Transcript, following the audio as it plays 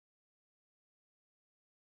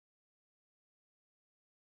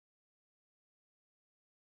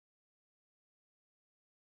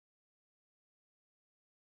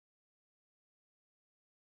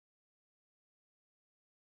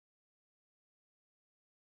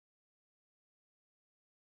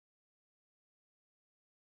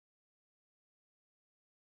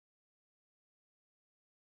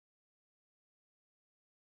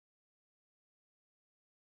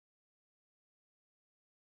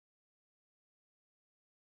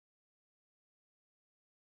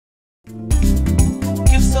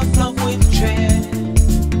Gifts of love with dread,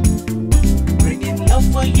 bringing love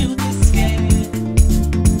for you this year.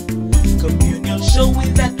 Communion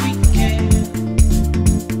showing that we care,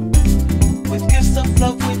 with gifts of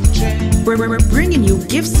love with dread. We're bringing you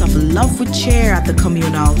gifts of love with cheer at the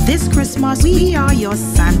communal. This Christmas, we are your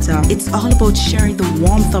Santa. It's all about sharing the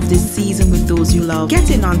warmth of this season with those you love. Get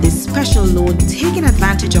in on this special loan, taking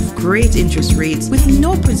advantage of great interest rates with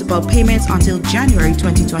no principal payments until January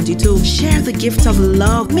 2022. Share the gift of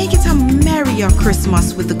love. Make it a merrier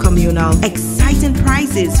Christmas with the communal. Exciting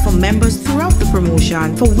prizes for members throughout the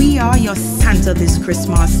promotion. For we are your Santa this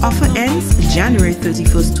Christmas. Offer ends January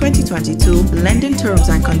 31st, 2022. Lending terms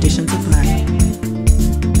and conditions apply.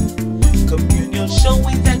 Communion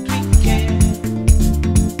showing that we care,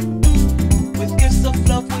 with gifts of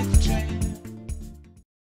love with dread.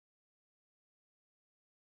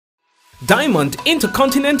 Diamond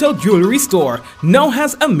Intercontinental Jewelry Store now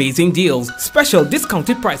has amazing deals, special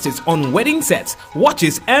discounted prices on wedding sets,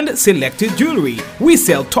 watches and selected jewelry. We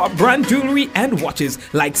sell top brand jewelry and watches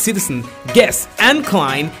like Citizen, Guess and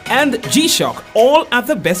Klein and G-Shock, all at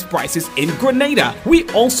the best prices in Grenada. We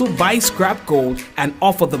also buy scrap gold and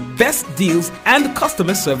offer the best deals and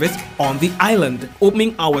customer service on the island.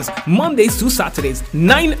 Opening hours Mondays to Saturdays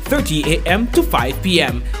 9:30 a.m. to 5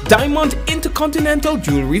 p.m. Diamond Intercontinental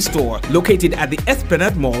Jewelry Store, located at the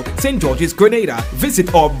Esplanade Mall, St. George's, Grenada.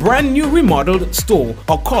 Visit our brand new remodeled store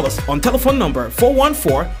or call us on telephone number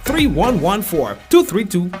 414-3114,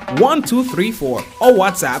 232-1234 or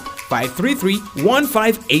WhatsApp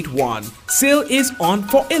 533-1581. Sale is on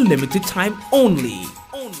for a limited time only.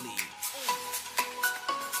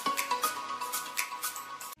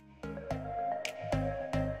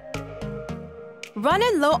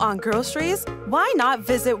 Running low on groceries? Why not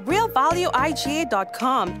visit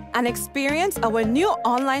realvalueiga.com and experience our new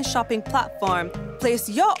online shopping platform? Place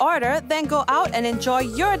your order, then go out and enjoy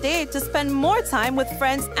your day to spend more time with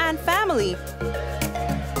friends and family.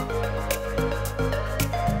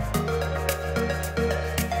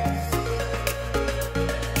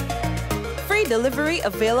 Free delivery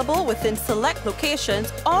available within select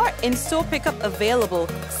locations or in-store pickup available.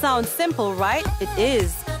 Sounds simple, right? It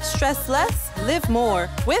is. Stress less, live more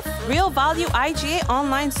with Real Value IGA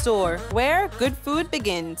online store, where good food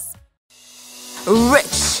begins. Rich,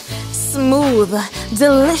 smooth,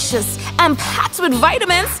 delicious, and packed with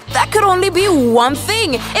vitamins that could only be one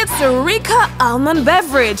thing. It's a Rika almond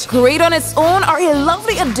beverage, great on its own or a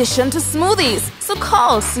lovely addition to smoothies. So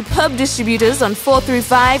call Superb Distributors on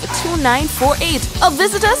 435-2948 or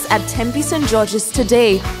visit us at Tempe St. George's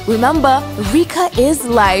today. Remember, Rika is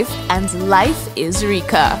life and life is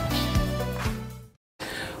Rika.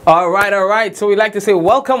 All right. So we'd like to say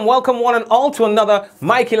welcome one and all to another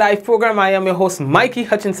Mikey Live program. I am your host, Mikey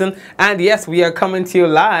Hutchinson, and yes, we are coming to you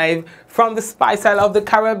live from the Spice Isle of the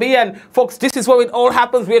Caribbean. Folks, this is where it all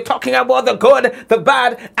happens. We're talking about the good, the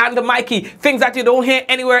bad, and the Mikey. Things that you don't hear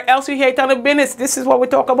anywhere else. You hear it on the business. This is what we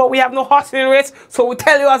talk about. We have no horse in the race, so we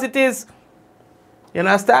tell you as it is. You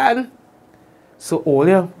understand? So all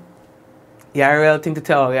you have a real thing to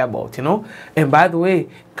tell you about, you know. And by the way,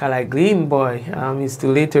 Carlyle Glean boy, he's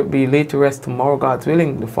to be laid to rest tomorrow, God's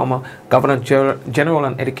willing, the former Governor General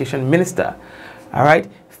and Education Minister. All right.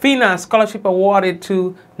 FINA scholarship awarded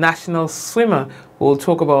to national swimmer. We'll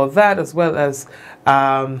talk about that, as well as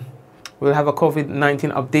we'll have a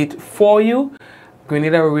COVID-19 update for you.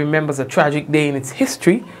 Grenada remembers a tragic day in its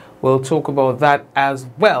history. We'll talk about that as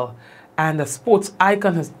well. And a sports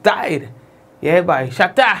icon has died. Yeah, by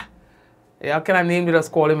Shatta. Yeah, how can I name it?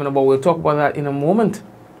 Just call him, but we'll talk about that in a moment.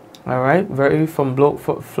 All right, very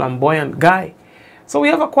flamboyant guy. So we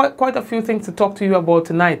have quite a few things to talk to you about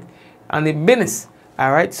tonight, and the business.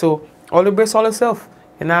 All right, so all the brace all yourself.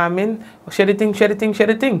 You know what I mean? Share the thing, share the thing, share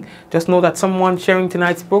the thing. Just know that someone sharing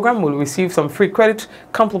tonight's program will receive some free credit,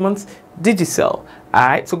 compliments, Digicel. All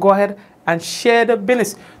right, so go ahead and share the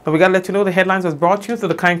business. Now we gotta let you know the headlines was brought to you through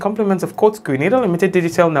the kind compliments of Coats Grenada Limited,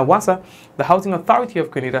 Digicel Nawasa, the Housing Authority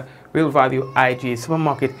of Grenada, Real Value IGA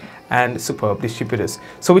Supermarket, and Superb Distributors.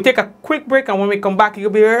 So we take a quick break, and when we come back,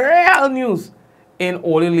 it'll be real news in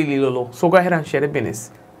Oli Lili Lolo. So go ahead and share the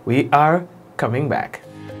business. We are coming back.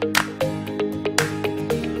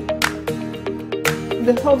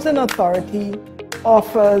 The Housing Authority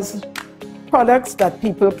offers products that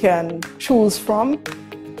people can choose from,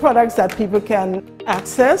 products that people can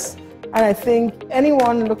access, and I think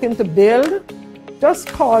anyone looking to build, just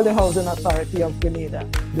call the Housing Authority of Grenada.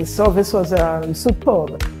 The service was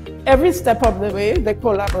superb. Every step of the way, they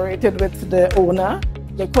collaborated with the owner,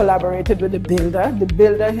 they collaborated with the builder. The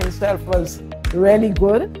builder himself was really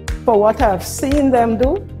good. For what I've seen them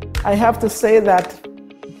do, I have to say that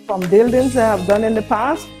from buildings they have done in the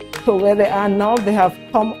past to where they are now. They have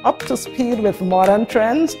come up to speed with modern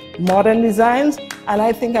trends, modern designs, and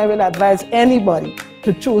I think I will advise anybody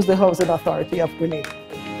to choose the Housing Authority of Grenada.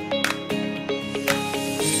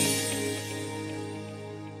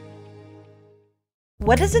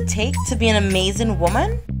 What does it take to be an amazing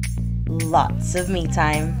woman? Lots of me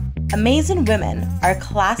time. Amazing women are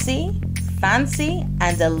classy, fancy,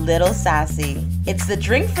 and a little sassy. It's the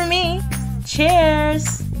drink for me.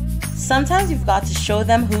 Cheers! Sometimes you've got to show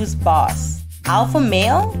them who's boss. Alpha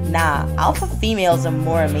male? Nah, alpha females are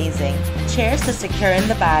more amazing. Cheers to securing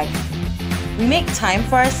the bag. We make time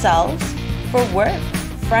for ourselves, for work,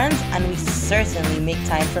 friends, and we certainly make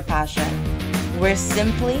time for passion. We're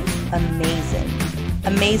simply amazing.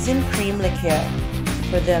 Amazing cream liqueur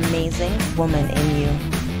for the amazing woman in you.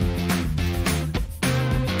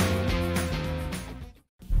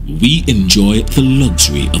 We enjoy the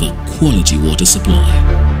luxury of a quality water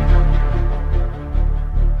supply.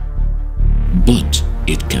 But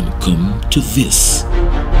it can come to this.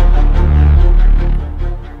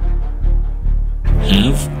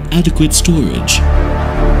 Have adequate storage.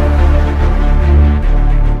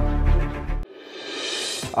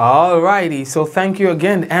 Alrighty, so thank you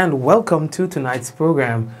again and welcome to tonight's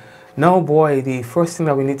program. Now, boy, the first thing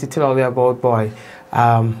that we need to tell you about, boy,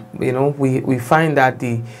 you know, we find that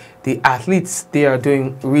the athletes, they are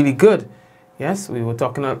doing really good. Yes, we were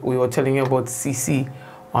telling you about CC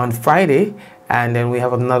on Friday, and then we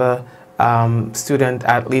have another student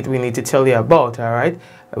athlete we need to tell you about. All right,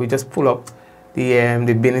 we just pull up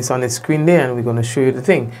the business on the screen there, and we're going to show you the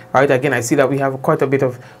thing. All right, again, I see that we have quite a bit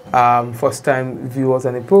of first-time viewers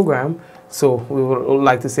on the program, so we would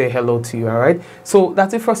like to say hello to you. All right, so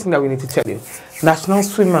that's the first thing that we need to tell you. National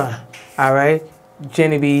swimmer, all right,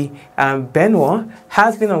 Genevieve Benoit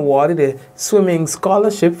has been awarded a swimming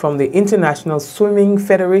scholarship from the International Swimming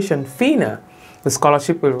Federation, FINA. The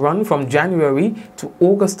scholarship will run from January to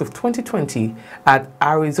August of 2020 at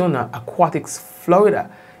Arizona Aquatics, Florida.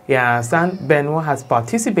 Yeah, Benoit has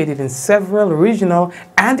participated in several regional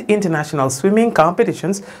and international swimming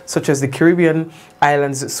competitions, such as the Caribbean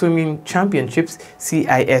Islands Swimming Championships,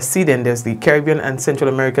 CISC, then there's the Caribbean and Central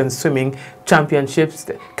American Swimming Championships,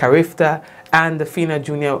 the CARIFTA, and the FINA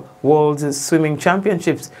Junior World Swimming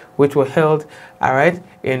Championships, which were held, all right,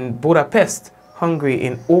 in Budapest, Hungary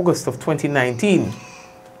in August of 2019.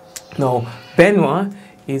 Now, Benoit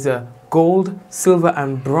is a gold, silver,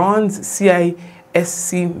 and bronze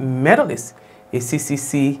CISC medalist, a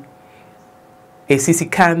CC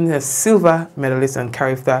Can silver medalist, and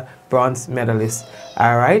CARIFTA bronze medalist.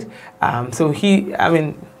 All right, so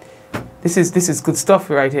this is good stuff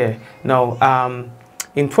right here. Now,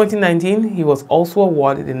 in 2019, he was also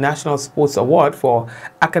awarded the National Sports Award for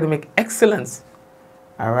Academic Excellence.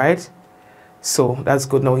 All right, so that's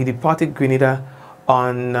good. Now, he departed Grenada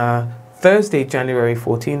on Thursday, January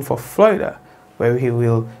 14 for Florida, where he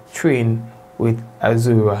will train with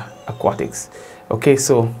Azura Aquatics. Okay,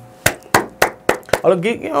 so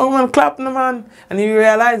I'm clapping the man, and you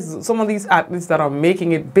realize some of these athletes that are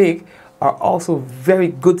making it big are also very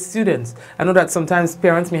good students. I know that sometimes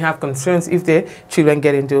parents may have concerns if their children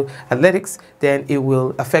get into athletics, then it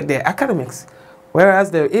will affect their academics.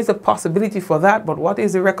 Whereas there is a possibility for that, but what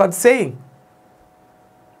is the record saying?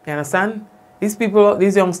 You understand? These people,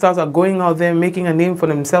 these youngsters are going out there making a name for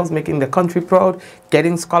themselves, making the country proud,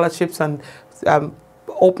 getting scholarships and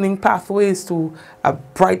opening pathways to a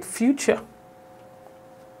bright future.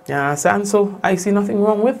 You understand? So I see nothing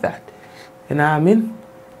wrong with that. You know what I mean?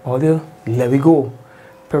 Audio, let we go.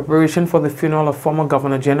 Preparation for the funeral of former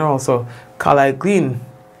Governor General, so Carlyle Glean,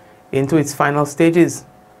 into its final stages.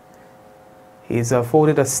 He's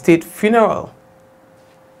afforded a state funeral.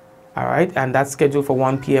 All right, and that's scheduled for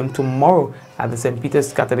 1 p.m. tomorrow at the St.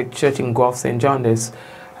 Peter's Catholic Church in Guelph, St. John. There's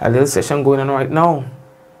a little session going on right now.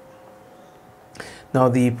 Now,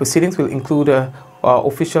 the proceedings will include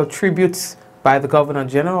official tributes by the Governor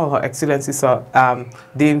General, Her Excellency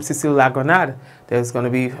Dame Cecile La Grenade. There's going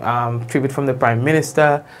to be tribute from the Prime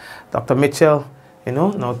Minister, Dr. Mitchell. You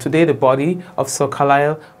know, now today the body of Sir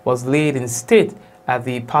Carlyle was laid in state at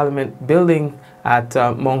the Parliament building at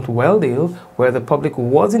Mount Weldale, where the public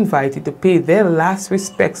was invited to pay their last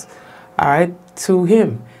respects, all right, to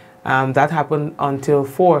him. That happened until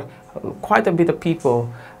 4. Quite a bit of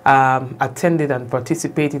people attended and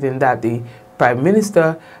participated in that. The Prime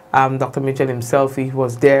Minister, Dr. Mitchell himself, he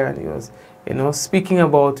was there, and he was, you know, speaking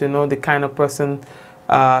about, you know, the kind of person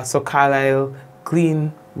Sir Carlyle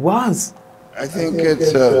Glean was. I think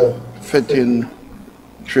it's a fitting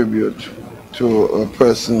tribute to a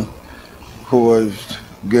person who was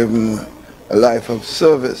given a life of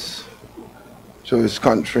service to his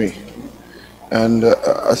country, and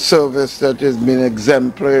a service that has been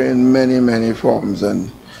exemplary in many, many forms.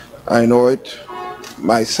 And I know it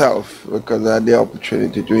myself because I had the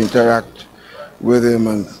opportunity to interact with him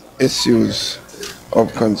on issues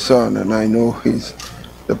of concern, and I know he's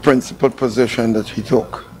the principal position that he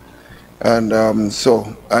took. And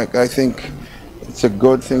so I think it's a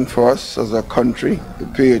good thing for us as a country to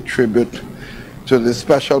pay a tribute to the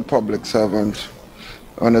special public servant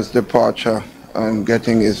on his departure and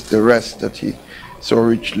getting the rest that he so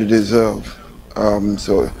richly deserved.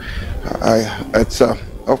 So it's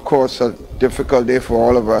of course a difficult day for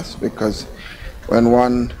all of us, because when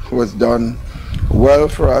one was done well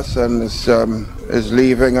for us and is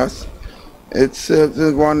leaving us, it's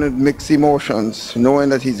one with mixed emotions, knowing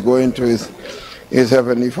that he's going to his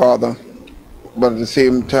Heavenly Father, but at the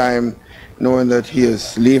same time knowing that he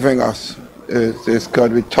is leaving us. It's got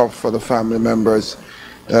to be tough for the family members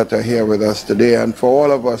that are here with us today, and for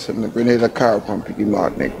all of us in the Grenada, Carlyle, and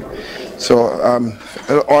Martinique. So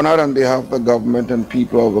honored on behalf of the government and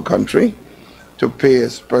people of the country to pay a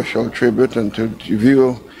special tribute and to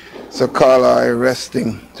view Sir Carlyle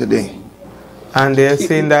resting today. And they're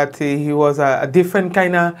saying that he was a different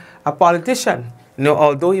kind of a politician. You know,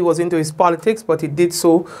 although he was into his politics, but he did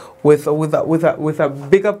so with a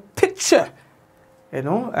bigger picture. You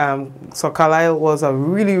know, so Carlyle was a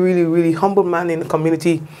really, really, really humble man in the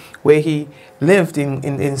community where he lived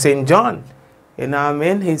in St. John. You know what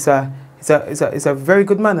I mean? He's a very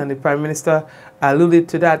good man, and the Prime Minister alluded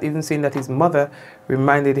to that, even saying that his mother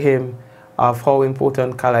reminded him of how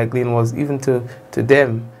important Carlyle Glean was, even to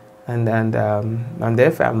them and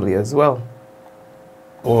their family as well.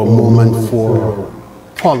 Or a moment for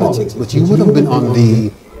politics, but you would have been on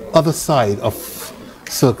the other side of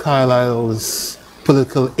Sir Carlyle's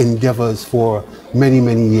political endeavors for many,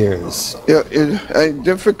 many years. Yeah, it's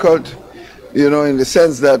difficult, you know, in the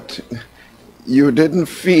sense that you didn't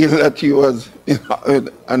feel that he was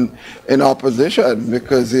in opposition,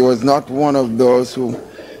 because he was not one of those who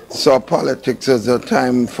saw politics as a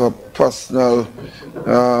time for personal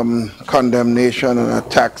condemnation and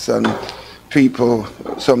attacks on people,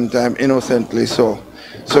 sometimes innocently so.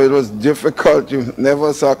 So it was difficult. You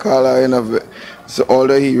never saw Carlyle in a... So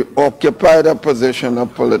although he occupied a position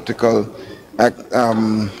of political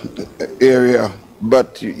area,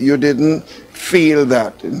 but you didn't feel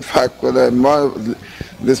that. In fact,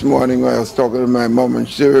 this morning when I was talking to my mom, and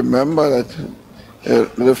she remembered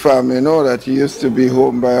that the family know that he used to be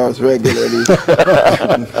home by us regularly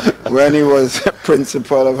when he was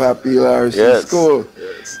principal of Happy Larson School.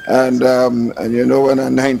 Yes. And you know, when a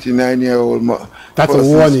 99-year-old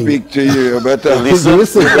person speak to you, you better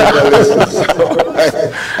listen.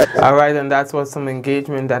 All right, and that was some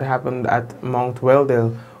engagement that happened at Mount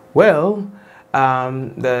Weldale. Well,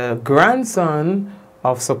 the grandson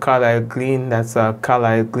of Sir Carlyle Glean, that's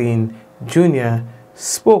Carlyle Glean Jr.,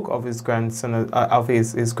 spoke of his grandson, of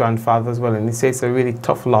his grandfather as well, and he says it's a really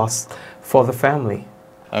tough loss for the family.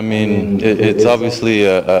 I mean, it's obviously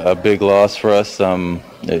a big loss for us.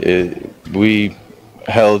 We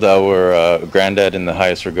held our granddad in the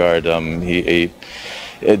highest regard.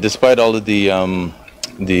 Despite all of the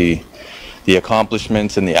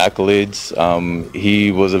accomplishments and the accolades,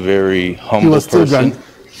 he was a very humble person.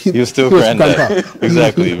 He was still granddad.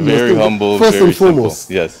 Exactly, very humble, very simple.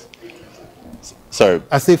 Yes. Sorry.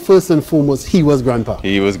 I say first and foremost, he was grandpa.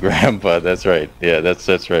 He was grandpa. That's right. Yeah,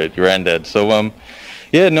 that's right. Granddad. So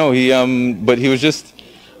yeah, no, but he was just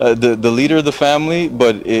the leader of the family,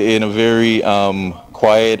 but in a very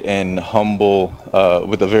quiet and humble,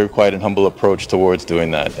 with a very quiet and humble approach towards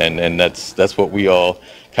doing that, and that's what we all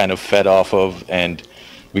kind of fed off of, and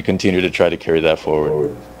we continue to try to carry that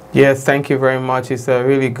forward. Yes, thank you very much. He's a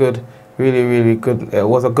really good, really good.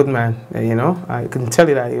 Was a good man. You know, I can tell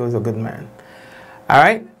you that he was a good man. All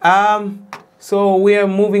right. So we are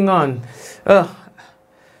moving on.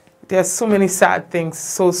 There's so many sad things,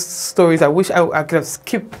 stories. I wish I could have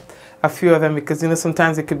skipped a few of them, because, you know,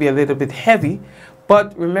 sometimes it could be a little bit heavy.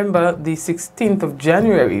 But remember, the 16th of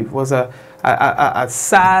January was a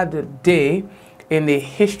sad day in the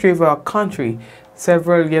history of our country.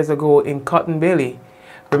 Several years ago in Cotton Bailey.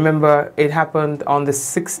 Remember, it happened on the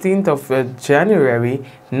 16th of January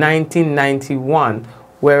 1991,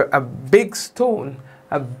 where a big stone,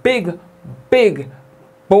 a big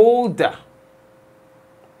boulder,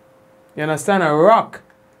 you understand, a rock,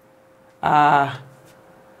 a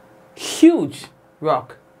huge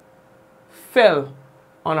rock, fell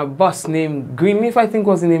on a bus named Greenleaf, I think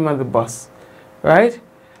was the name of the bus, right?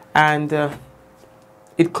 And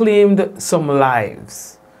it claimed some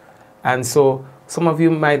lives. And so some of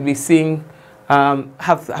you might be seeing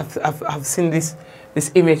have seen this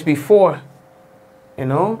image before, you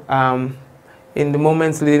know, in the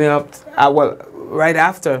moments leading up, well, right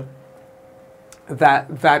after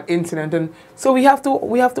that incident. And so we have to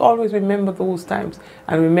always remember those times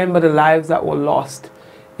and remember the lives that were lost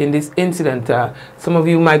in this incident. Some of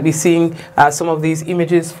you might be seeing some of these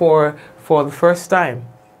images for the first time.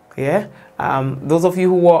 Yeah, those of you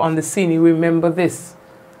who were on the scene, you remember this.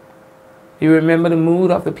 You remember the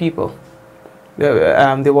mood of the people.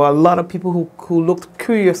 There were a lot of people who looked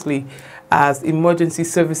curiously as emergency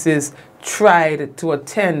services tried to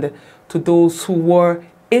attend to those who were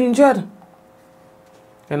injured.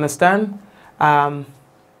 You understand? But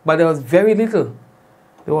there was very little.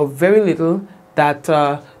 There was very little that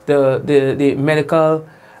the medical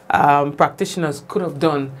practitioners could have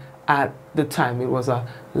done at the time. It was a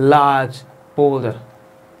large boulder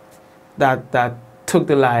that took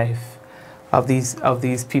the life of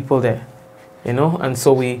these people there, you know. And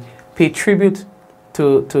so we pay tribute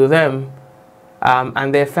to them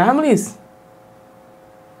and their families.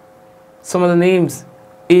 Some of the names: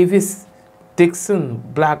 Avis Dixon,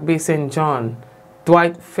 Black Bay St. John;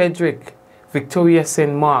 Dwight Frederick, Victoria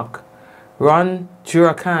St. Mark; Ron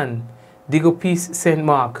Juracan, Digo Peace St.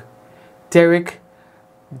 Mark; Derek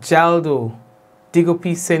Jaldo, Digo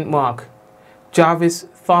Peace St. Mark; Jarvis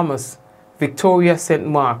Thomas, Victoria St.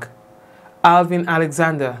 Mark; Alvin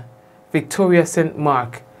Alexander, Victoria St.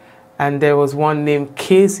 Mark; and there was one named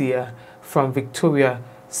Kezia from Victoria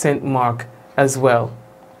St. Mark as well.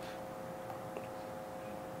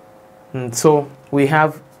 And so we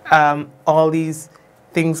have all these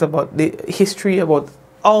things about the history, about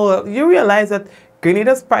all. You realize that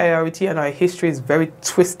Grenada's priority and our history is very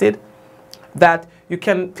twisted, that you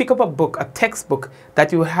can pick up a book, a textbook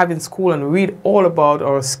that you have in school and read all about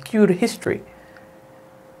our skewed history.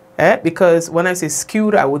 Because when I say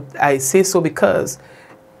skewed, I say so because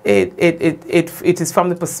it is from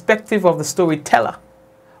the perspective of the storyteller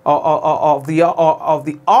or of the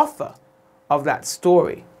author of that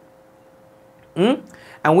story.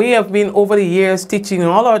 And we have been over the years teaching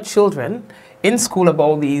all our children in school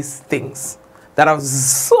about these things that are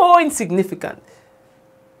so insignificant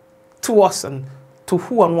to us and to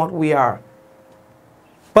who and what we are.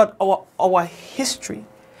 But our history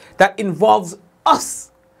that involves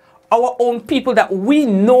us, our own people that we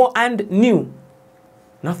know and knew,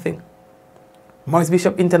 nothing. Maurice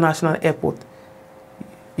Bishop International Airport.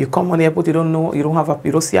 You come on the airport, you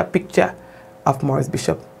don't see a picture of Maurice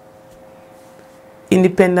Bishop.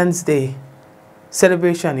 Independence Day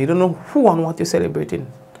celebration, you don't know who and what you're celebrating,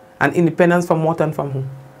 and independence from what and from whom.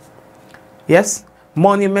 Yes,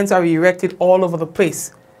 monuments are erected all over the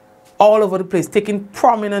place, taking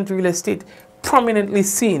prominent real estate, prominently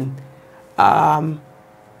seen,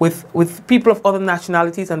 with people of other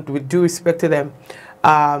nationalities, and with due respect to them,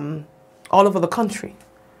 all over the country.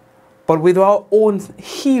 But with our own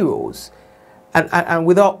heroes and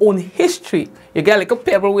with our own history, you get like a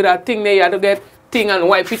pebble with a thing there, you have to get thing and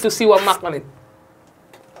wipe it to see what mark on it.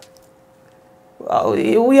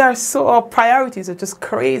 Well, our priorities are just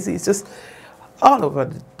crazy. It's just all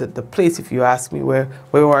over the place, if you ask me, where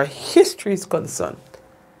our history is concerned.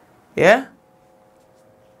 Yeah?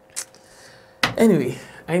 Anyway,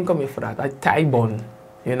 I ain't coming for that. I tie bun.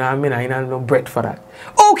 You know what I mean? I ain't have no bread for that.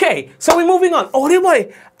 Okay, so we're moving on. Oh, dear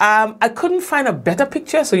boy. I couldn't find a better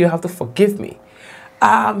picture, so you have to forgive me.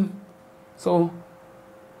 So,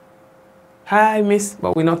 hi, miss.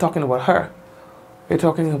 But we're not talking about her. We're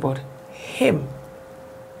talking about him.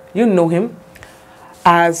 You know him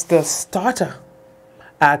as the starter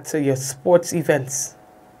at your sports events.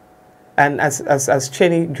 And as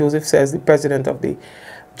Cheney Joseph says, the president of the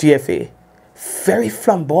GFA, very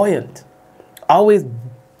flamboyant, always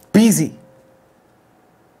busy.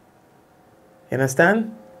 You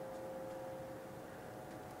understand?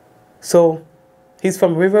 So, he's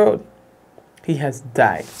from River Road. He has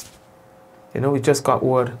died. You know, we just got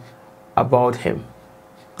word about him,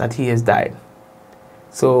 that he has died.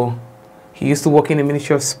 So, he used to work in the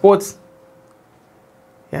Ministry of Sports.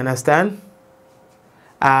 You understand?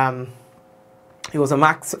 He was a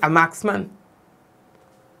marksman.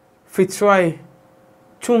 Fitzroy,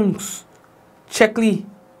 Chunks, Checkley.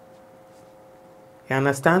 You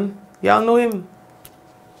understand? Y'all know him.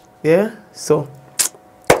 Yeah? So,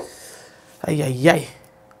 ay, ay, ay.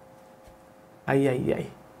 Ay, ay,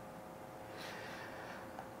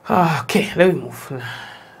 ay. Okay, let me move.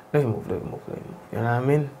 Let me move. You know what I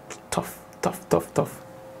mean? Tough.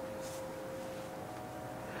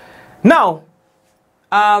 Now,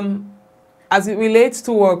 as it relates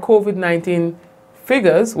to our COVID-19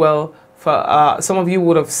 figures, well, for some of you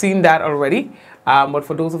would have seen that already. But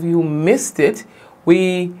for those of you who missed it,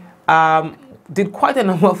 we did quite a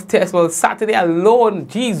number of tests. Well, Saturday alone,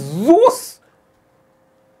 Jesus!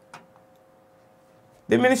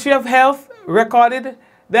 The Ministry of Health recorded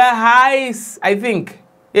the highest, I think,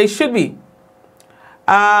 it should be,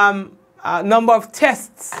 number of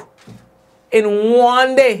tests in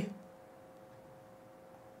one day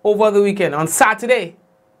over the weekend, on Saturday.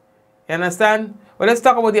 You understand? Well, let's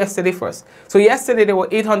talk about yesterday first. So yesterday there were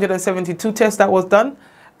 872 tests that was done,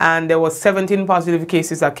 and there were 17 positive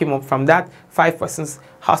cases that came up from that, 5 persons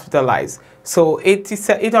hospitalized. So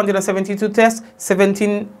 872 tests,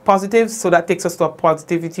 17 positives, so that takes us to a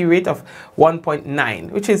positivity rate of 1.9,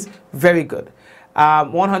 which is very good.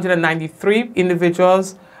 193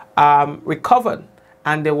 individuals recovered,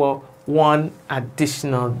 and there were 1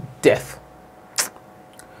 additional death.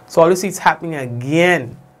 So obviously it's happening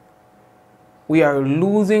again. We are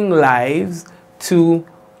losing lives to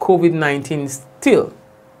COVID-19 still,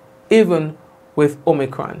 even with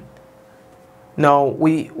Omicron. Now,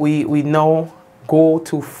 we now go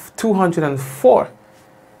to 204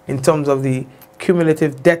 in terms of the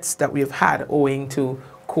cumulative deaths that we have had owing to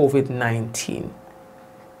COVID-19.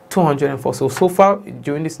 204. So far,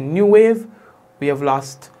 during this new wave, we have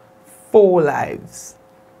lost 4 lives.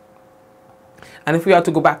 And if we are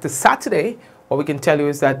to go back to Saturday, what we can tell you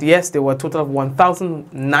is that, yes, there were a total of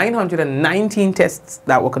 1,919 tests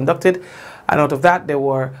that were conducted. And out of that, there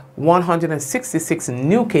were 166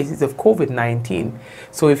 new cases of COVID-19.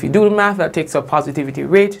 So if you do the math, that takes our positivity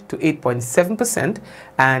rate to 8.7%.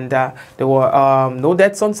 And there were no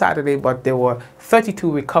deaths on Saturday, but there were 32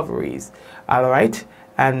 recoveries. All right.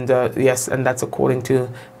 And yes, and that's according to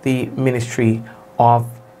the Ministry of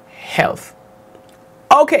Health.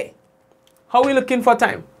 Okay. How are we looking for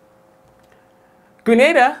time?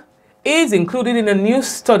 Grenada is included in a new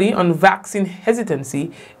study on vaccine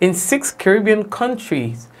hesitancy in 6 Caribbean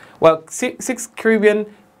countries. Well, 6 Caribbean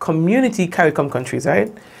community CARICOM countries,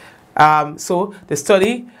 right? So the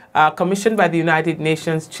study, commissioned by the United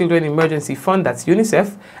Nations Children Emergency Fund, that's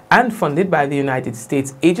UNICEF, and funded by the United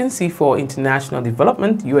States Agency for International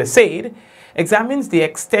Development, USAID, examines the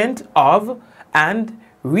extent of and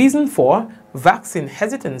reason for vaccine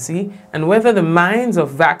hesitancy and whether the minds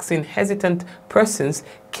of vaccine hesitant persons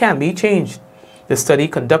can be changed. The study,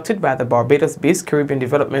 conducted by the Barbados-based Caribbean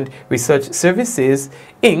Development Research Services,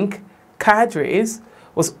 Inc., CADRES,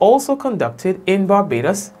 was also conducted in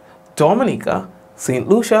Barbados, Dominica, St.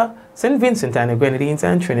 Lucia, St. Vincent and the Grenadines,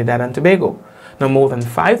 and Trinidad and Tobago. Now, more than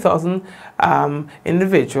 5,000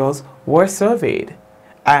 individuals were surveyed,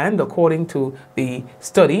 and according to the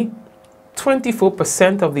study,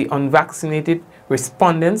 24% of the unvaccinated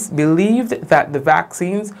respondents believed that the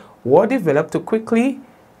vaccines were developed too quickly,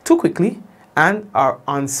 and are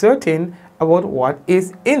uncertain about what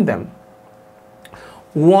is in them.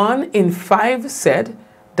 1 in 5 said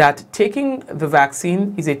that taking the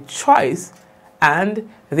vaccine is a choice and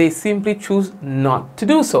they simply choose not to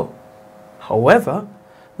do so. However,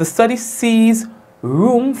 the study sees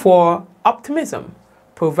room for optimism,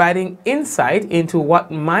 providing insight into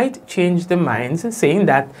what might change the minds, saying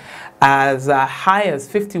that as high as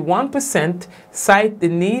 51% cite the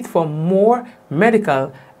need for more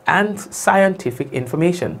medical and scientific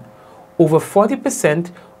information. Over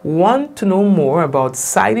 40% want to know more about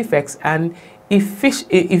side effects and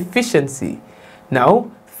efficiency.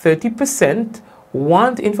 Now, 30%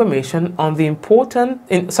 want information on the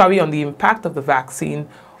on the impact of the vaccine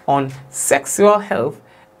on sexual health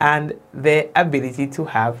and their ability to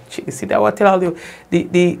have children. See that what I tell you,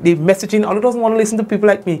 the messaging, although doesn't want to listen to people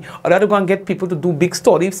like me, or they go and get people to do big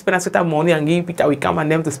studies, spend a certain money and give Peter Wickham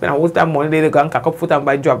and them to spend all that money, they go and cack up foot and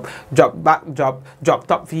buy drop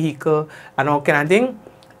top vehicle and all kind of thing.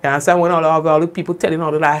 You understand? When all the people telling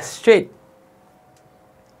all of that straight.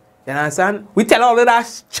 You understand? We tell all of that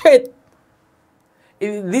straight.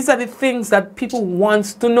 These are the things that people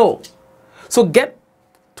want to know. So get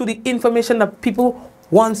to the information that people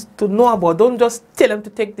wants to know about. Don't just tell them to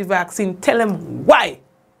take the vaccine. Tell them why.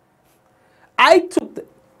 I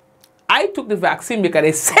took the vaccine because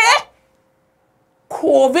they say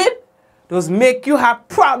COVID does make you have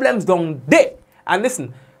problems down there. And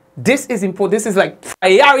listen, this is important. This is like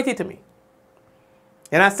priority to me.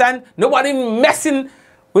 You understand? Nobody messing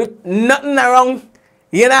with nothing around.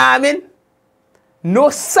 You know what I mean? No,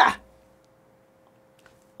 sir.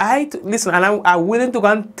 Listen, and I'm willing to go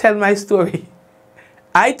and tell my story.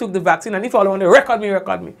 I took the vaccine, and if all want to record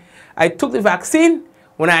me. I took the vaccine.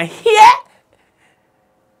 When I hear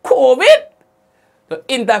COVID, to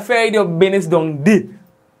interfere in your business down there.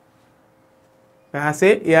 And I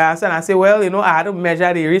say, yeah, and I say, well, you know, I had to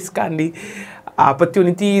measure the risk and the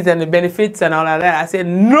opportunities and the benefits and all of that. I said,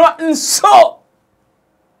 nothing so.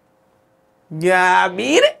 Yeah, I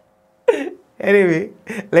mean it. Anyway,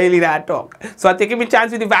 lately that talk. So I'm taking my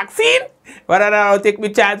chance with the vaccine, rather than I'll take my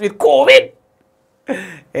chance with COVID. You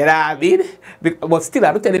know what I mean? But still,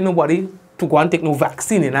 I don't tell nobody to go and take no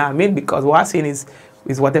vaccine, you know what I mean? Because what I'm saying is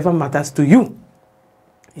whatever matters to you.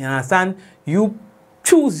 You understand? You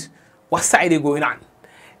choose what side you're going on.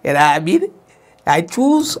 You know what I mean? I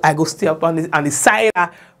choose, I go stay up on the side of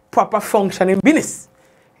proper functioning business.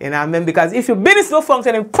 You know what I mean? Because if your business not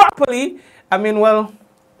functioning properly, I mean, well,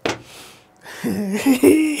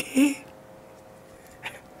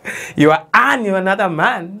 you are on, you're not a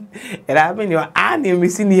man. You know what I mean? You're on, you're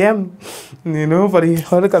missing the M. You know, for the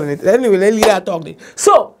how to call it. Anyway, let's leave that talk there.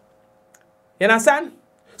 So, you understand?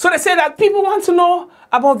 So they say that people want to know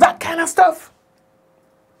about that kind of stuff.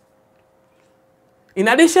 In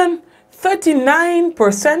addition,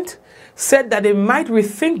 39% said that they might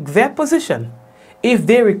rethink their position if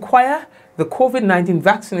they require the COVID-19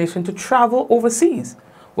 vaccination to travel overseas,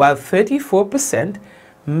 while 34%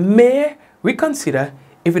 may reconsider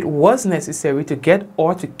if it was necessary to get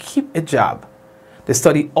or to keep a job. The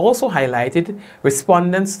study also highlighted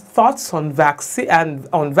respondents' thoughts on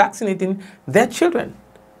vaccinating their children,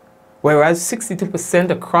 whereas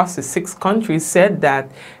 62% across the 6 countries said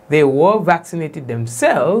that they were vaccinated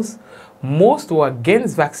themselves. Most were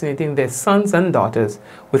against vaccinating their sons and daughters,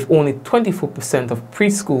 with only 24% of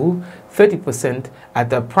preschool, 30%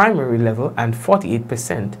 at the primary level, and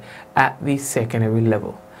 48% at the secondary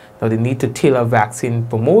level. Now, the need to tailor vaccine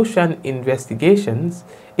promotion interventions,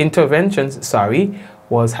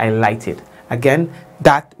 was highlighted. Again,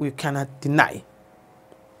 that we cannot deny.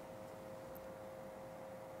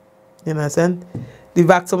 You understand?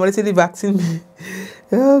 Somebody said the vaccine.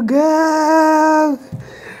 Oh, God.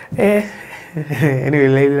 Anyway,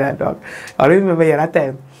 lady that dog. I don't remember that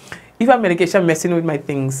time. If a medication messing with my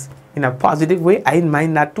things in a positive way, I didn't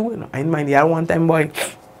mind that too. You know, I didn't mind the other one time, boy.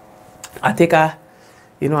 I take a,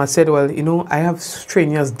 you know, I said, well, you know, I have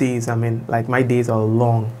strenuous days. I mean, like my days are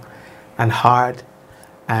long and hard,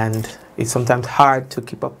 and it's sometimes hard to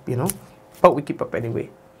keep up, you know, but we keep up anyway.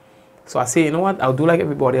 So I say, you know what, I'll do like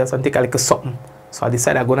everybody else and take a little something. So I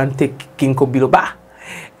decided I'm going to take ginkgo biloba.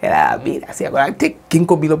 You know what I mean? I say I'm going to take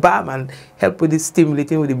ginkgo biloba and help with this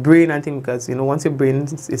stimulating with the brain and things, because, you know, once your brain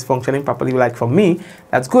is functioning properly, like for me,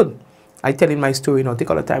 that's good. I tell in my story, you know, take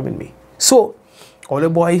all the time with me. So, all the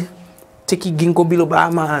boy, take ginkgo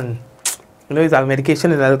biloba, man. You know, it's a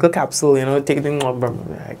medication in a little capsule, you know, take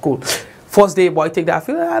it, cool. First day, boy, take that.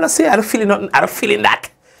 I don't feel nothing. I don't feel that.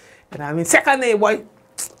 You know what I mean? Second day, boy,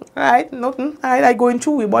 alright, nothing. I going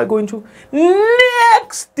through, we boy going through.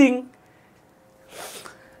 Next thing,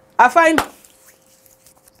 I find,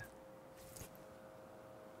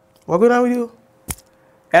 what going on with you? You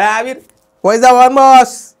know what I mean? What is that one,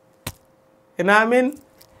 boss? You know what I mean?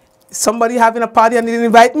 Somebody having a party and they didn't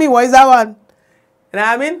invite me. What is that one? You know what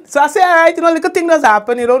I mean? So I say, alright, you know, little thing does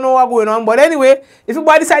happen. You don't know what's going on. But anyway, if you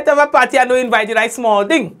decide to have a party and don't invite you, that's small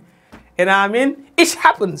thing. You know what I mean? It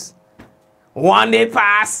happens. One day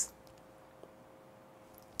pass.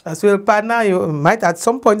 As well, partner, you might at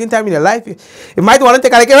some point in time in your life, you might want to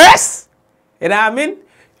take a little rest. You know what I mean?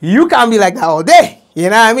 You can't be like that all day. You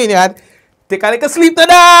know what I mean? You have to take a little sleep to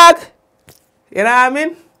dog. You know what I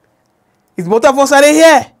mean? It's both of us are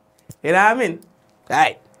here. You know what I mean?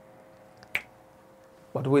 Right.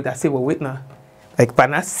 But wait, I say, well, wait now. Like,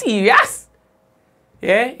 partner, serious?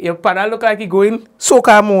 Yeah? Your partner look like he going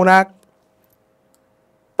Soca Monarch,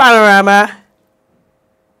 Panorama,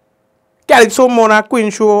 Calypso Monarch, Queen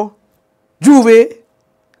Show, Juve.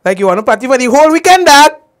 Like you want to party for the whole weekend,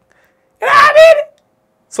 dog. You know what I mean?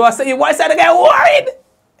 So I say, your wife started to get worried.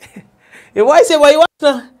 Your wife say, what you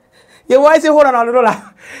want? Your wife say, hold on, hold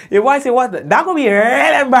on. Your wife say, what? That going to be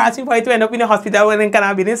really embarrassing for you to end up in the hospital when you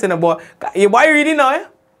cannot be this and but your boy reading now, eh?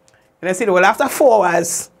 And I said, well, after 4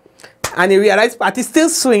 hours, and you realize party still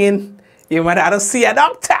swinging, you might have to see a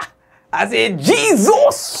doctor. I said,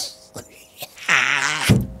 Jesus!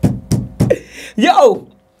 Yo,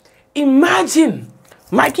 imagine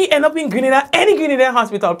Mikey end up in Grenada, any Grenada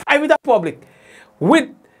hospital, private or public, with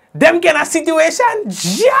them kind of situation.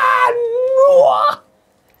 Jano!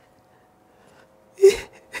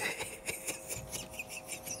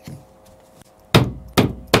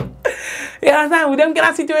 You understand? With them kind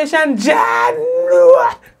of situation,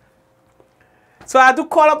 Jano! So I had to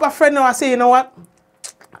call up a friend now and say, you know what?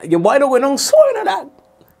 Your boy don't go on so, you know that.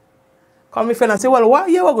 Call me friend and say, well, what?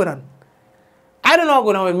 Yeah, what going on? I don't know what's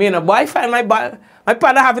going on with me, you know, but I find my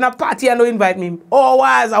partner having a party and don't invite me. Oh,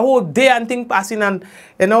 why is a whole day and thing passing and,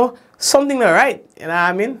 you know, something not right. You know what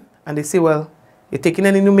I mean? And they say, well, You taking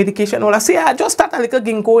any new medication? Well, I say, I just start a little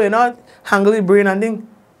ginkgo, you know, handle the brain and thing.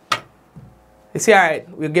 They say, all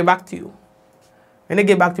right, we'll get back to you. When they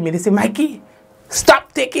get back to me, they say, Mikey,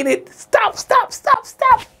 stop taking it. Stop.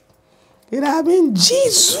 You know what I mean?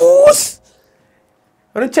 Jesus.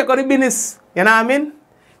 When you check out the business, you know what I mean?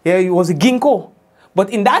 Yeah, it was a ginkgo. But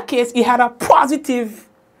in that case, he had a positive,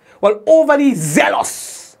 well, overly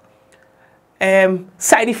zealous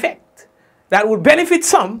side effect that would benefit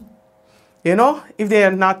some, you know, if they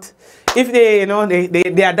are not, if they, you know,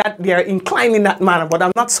 they are inclined in that manner. But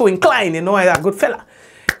I'm not so inclined, you know, I'm a good fella.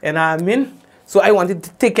 You know what I mean? So I wanted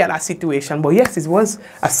to take care of that situation. But yes, it was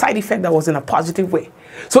a side effect that was in a positive way.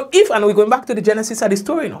 So if, and we're going back to the genesis of the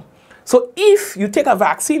story now. So if you take a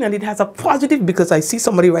vaccine and it has a positive, because I see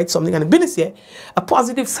somebody write something on the business here, a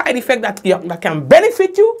positive side effect that can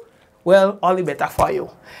benefit you, well, all the better for you.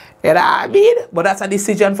 You know what I mean? But that's a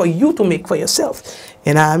decision for you to make for yourself.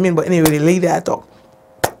 You know what I mean? But anyway, the lady I talk,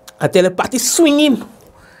 I tell the party swinging.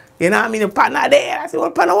 You know what I mean? The partner there. I say,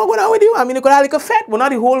 well, partner, what's going on with you? I mean, you could have like a fete, but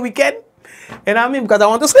not the whole weekend. You know what I mean? Because I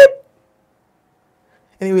want to sleep.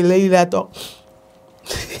 Anyway, lady I talk.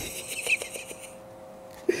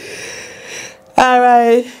 All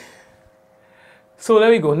right. So there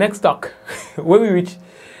we go. Next talk. Where we reach?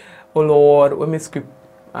 Oh Lord, where my script?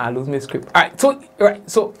 I lose my script. All right.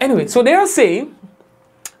 So anyway, so they are saying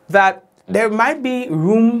that there might be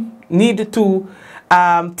room needed to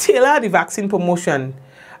tailor the vaccine promotion.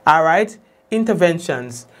 All right,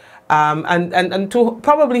 interventions, and to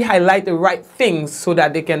probably highlight the right things so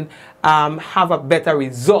that they can have a better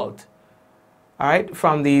result. All right,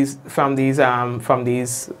 from these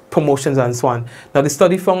promotions and so on. Now, the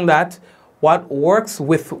study found that what works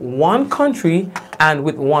with one country and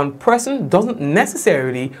with one person doesn't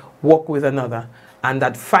necessarily work with another, and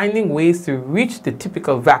that finding ways to reach the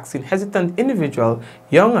typical vaccine hesitant individual,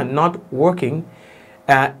 young and not working,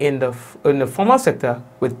 in the formal sector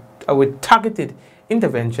with targeted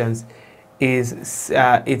interventions is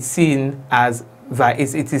seen as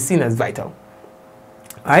vital.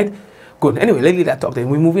 All right. Good. Anyway, let's leave that talk then.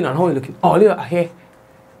 We're moving on. How are you looking? Oh, look, I hear.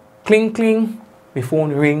 Cling, cling. My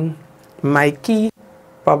phone ring. Mikey.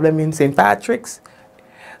 Problem in St. Patrick's.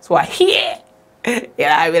 So I hear.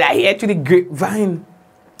 Yeah, I mean, I hear through the grapevine.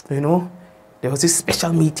 You know, there was this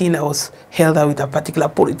special meeting that was held out with a particular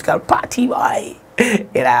political party. Why? You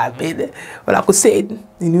know, I mean, well, I could say the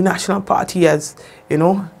new National Party has, you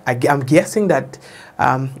know, I'm guessing that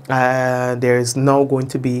there is now going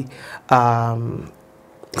to be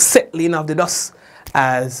settling of the dust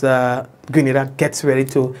as Grenada gets ready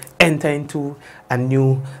to enter into a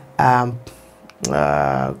new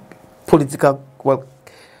political, well,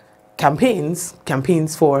 campaigns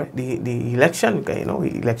for the election. You know,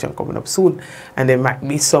 the election coming up soon, and there might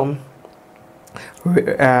be some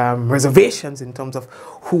reservations in terms of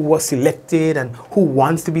who was selected and who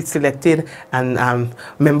wants to be selected, and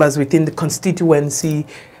members within the constituency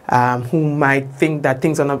who might think that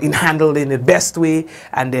things are not being handled in the best way,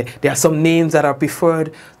 and there are some names that are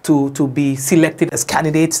preferred to be selected as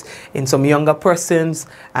candidates in some younger persons,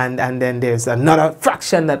 and then there's another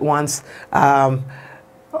fraction that wants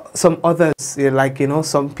some others, like, you know,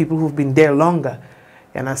 some people who've been there longer.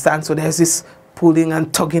 You understand? So there's this pulling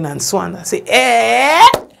and tugging and so on. I say,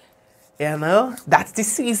 you know, that's the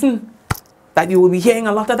season that you will be hearing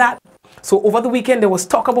a lot of that. So over the weekend, there was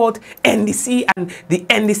talk about NDC and the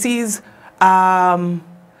NDC's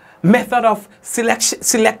method of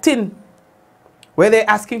selecting, where they're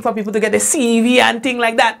asking for people to get a CV and thing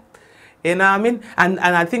like that. You know what I mean? And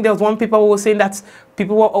I think there was one people who were saying that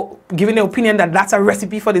people were giving their opinion that that's a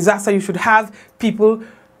recipe for disaster. You should have people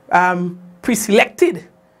pre-selected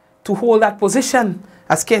to hold that position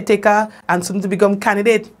as caretaker and soon to become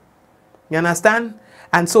candidate. You understand?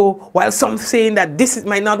 And so while some saying that this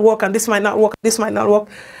might not work and this might not work, this might not work,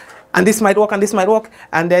 and this might work and this might work,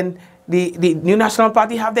 and then the new National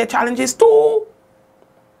Party have their challenges too.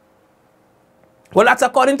 Well, that's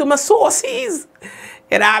according to my sources.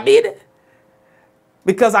 You know what I mean?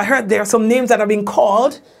 Because I heard there are some names that are being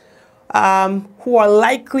called who are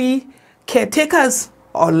likely caretakers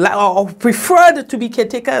or preferred to be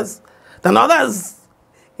caretakers than others.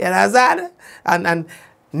 You know what I'm saying? And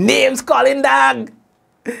names calling dog.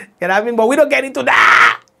 You know what I mean? But we don't get into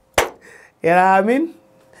that. You know what I mean?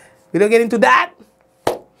 We don't get into that.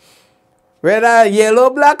 Whether yellow,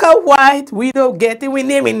 black, or white, we don't get it. We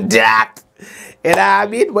name in that. You know what I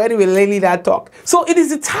mean? When we lay that talk. So it is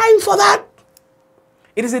the time for that.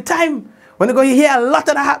 It is a time when you're going to hear a lot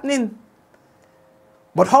of that happening.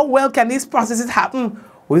 But how well can these processes happen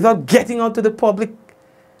without getting out to the public?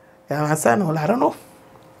 You understand? Well, I don't know.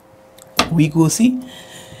 We go see.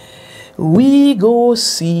 We go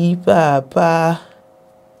see Papa.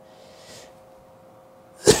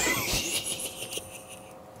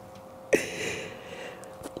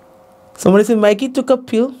 Somebody said Mikey took a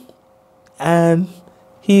pill and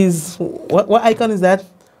he's what icon is that?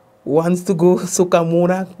 Wants to go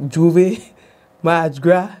Sokamona, Juve,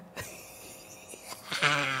 Majgra.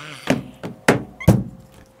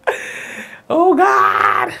 Oh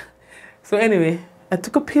God! So anyway, I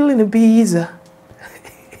took a pill in the bees.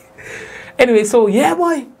 Anyway, so yeah,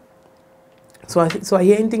 boy. So I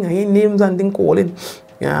hear anything, I hear names and things calling.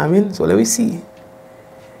 You know what I mean? So let me see.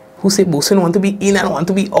 Who say Bosun want to be in and want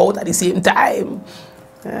to be out at the same time?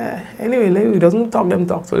 Anyway, let me doesn't talk them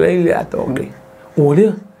talk. So let me talk there. Oh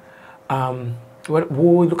there.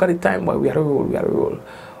 Whoa, look at the time, boy. We gotta roll. We gotta roll.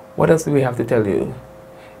 What else do we have to tell you?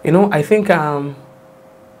 You know, I think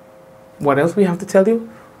what else we have to tell you?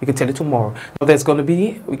 We can tell you tomorrow. Now there's going to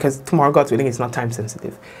be, because tomorrow, God's willing, it's not time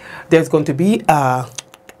sensitive. There's going to be a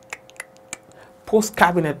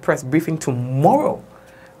post-cabinet press briefing tomorrow.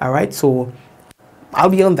 All right, so I'll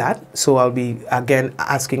be on that. So I'll be, again,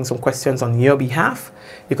 asking some questions on your behalf.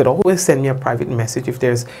 You could always send me a private message if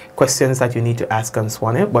there's questions that you need to ask on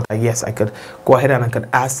Swanee. But yes, I could go ahead and I could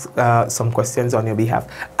ask some questions on your behalf,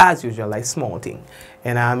 as usual, like small thing.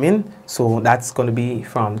 And I'm in. So that's going to be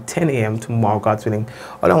from 10 a.m. tomorrow, God's willing.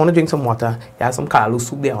 All I want to drink some water. You have some Carlyle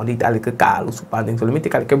soup there. I want to eat a little Carlyle soup and things. So let me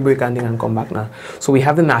take a little break and come back now. So we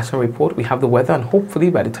have the national report. We have the weather. And hopefully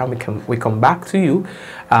by the time we come back to you,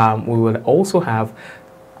 we will also have,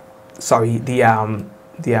 sorry, the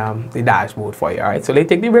dashboard for you. All right. So let's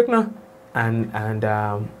take the break now. And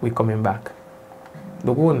we're coming back.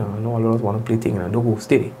 Don't go now. No, I don't want to play things now. Don't go.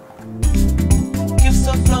 Steady. Give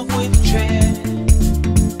some love with Trey.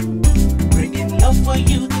 For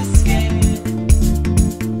you this game,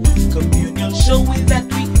 communion showing that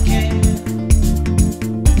we can,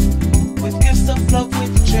 with gifts of love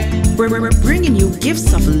with Trey. We're bringing you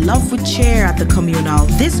gifts of love with cheer at the communal.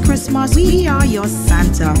 This Christmas, we are your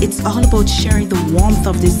Santa. It's all about sharing the warmth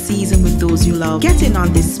of this season with those you love. Get in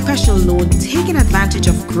on this special loan, taking advantage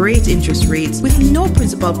of great interest rates with no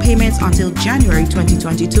principal payments until January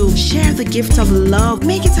 2022. Share the gift of love.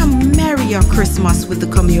 Make it a merrier Christmas with the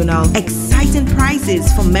communal. Exciting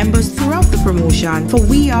prizes for members throughout the promotion. For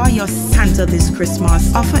we are your Santa this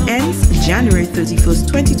Christmas. Offer ends January 31st,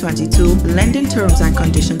 2022. Lending terms and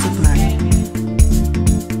conditions apply.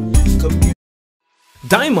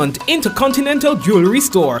 Diamond Intercontinental Jewelry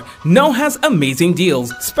Store now has amazing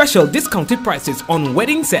deals, special discounted prices on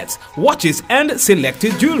wedding sets, watches and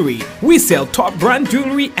selected jewelry. We sell top brand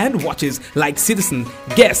jewelry and watches like Citizen,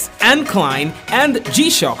 Guess and Klein and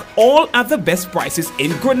G-Shock, all at the best prices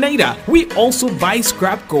in Grenada. We also buy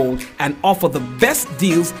scrap gold and offer the best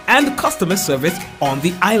deals and customer service on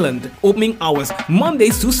the island. Opening hours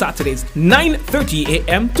Mondays to Saturdays 9:30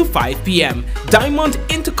 a.m. to 5 p.m. Diamond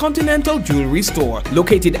Intercontinental Jewelry Store,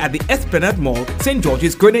 located at the Esplanade Mall, St.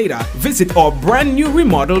 George's, Grenada. Visit our brand new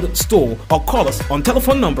remodeled store or call us on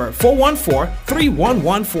telephone number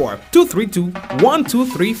 414-3114,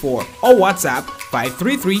 232-1234 or WhatsApp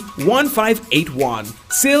 533-1581.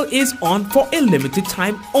 Sale is on for a limited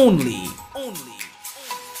time only.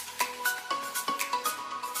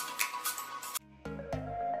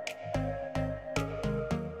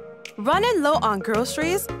 Running low on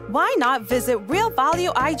groceries? Why not visit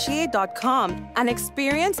realvalueiga.com and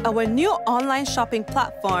experience our new online shopping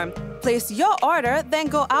platform? Place your order, then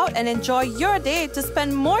go out and enjoy your day to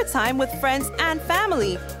spend more time with friends and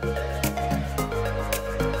family.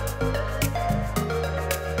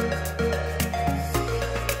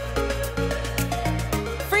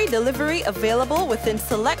 Free delivery available within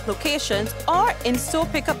select locations or in-store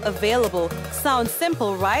pickup available. Sounds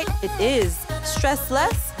simple, right? It is. Stress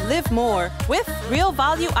less, live more with Real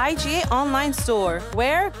Value IGA online store,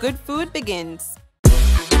 where good food begins.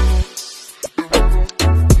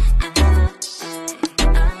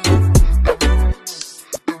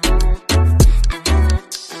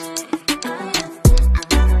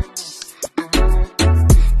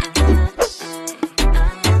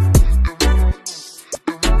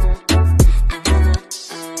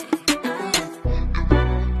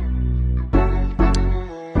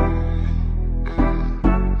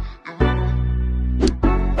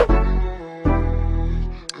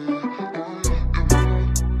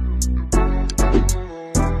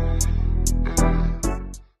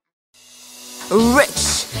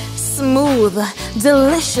 Rich, smooth,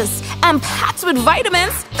 delicious, and packed with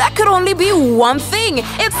vitamins that could only be one thing.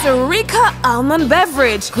 It's Rika Almond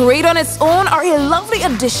Beverage. Great on its own or a lovely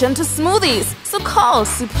addition to smoothies. So call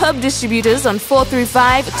superb distributors on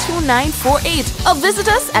 435-2948 or visit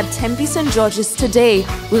us at Tempe St. George's today.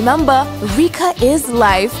 Remember, Rika is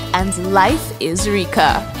life and life is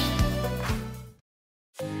Rika.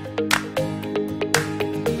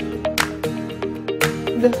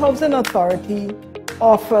 The Housing Authority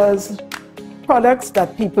offers products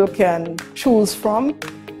that people can choose from,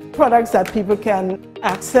 products that people can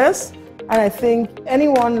access, and I think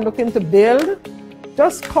anyone looking to build,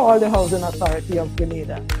 just call the Housing Authority of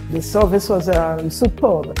Grenada. The service was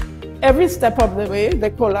superb. Every step of the way,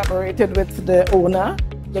 they collaborated with the owner,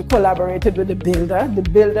 they collaborated with the builder. The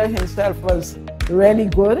builder himself was really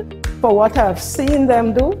good. For what I've seen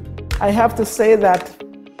them do, I have to say that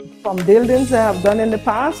from buildings they have done in the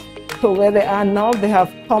past to where they are now, they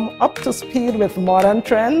have come up to speed with modern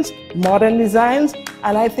trends, modern designs,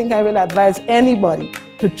 and I think I will advise anybody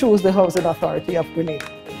to choose the Housing Authority of Grenada.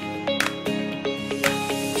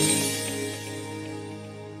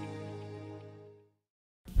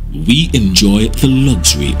 We enjoy the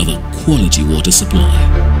luxury of a quality water supply.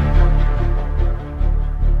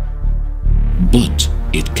 But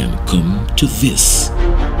it can come to this.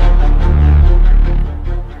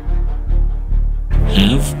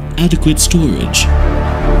 Have adequate storage.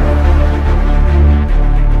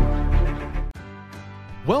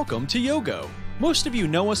 Welcome to Yogo. Most of you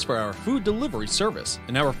know us for our food delivery service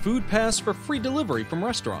and our food pass for free delivery from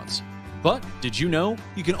restaurants. But did you know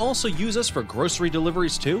you can also use us for grocery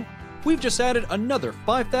deliveries too? We've just added another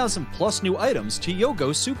 5,000 plus new items to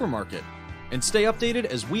Yogo's supermarket. And stay updated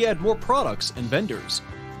as we add more products and vendors.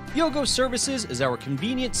 Yogo Services is our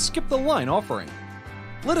convenient skip the line offering.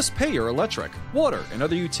 Let us pay your electric, water, and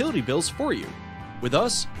other utility bills for you. With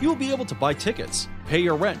us, you'll be able to buy tickets, pay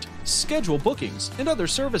your rent, schedule bookings, and other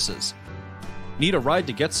services. Need a ride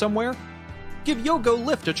to get somewhere? Give Yogo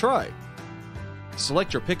Lyft a try.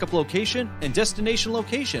 Select your pickup location and destination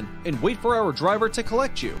location and wait for our driver to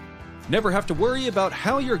collect you. Never have to worry about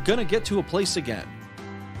how you're gonna get to a place again.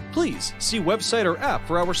 Please see website or app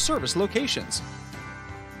for our service locations.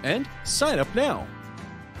 And sign up now.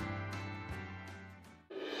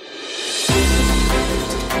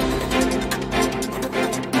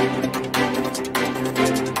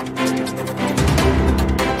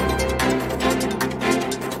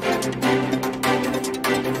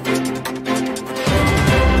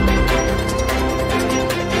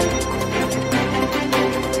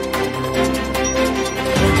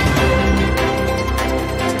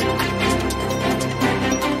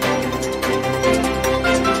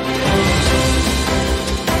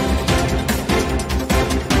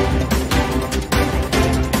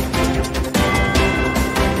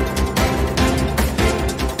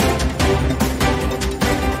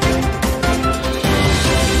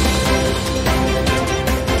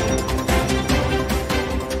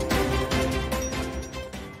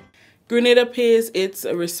 Grenada pays its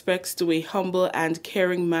respects to a humble and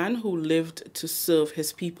caring man who lived to serve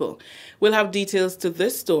his people. We'll have details to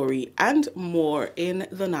this story and more in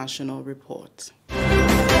the National Report.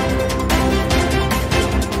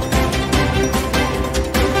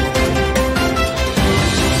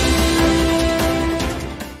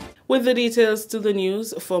 With the details to the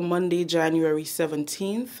news for Monday, January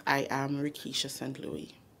 17th, I am Rikisha St.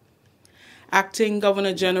 Louis. Acting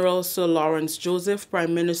Governor General Sir Lawrence Joseph,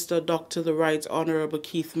 Prime Minister Dr. the Right Honorable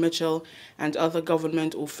Keith Mitchell, and other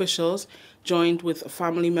government officials joined with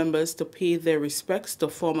family members to pay their respects to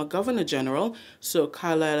former Governor General Sir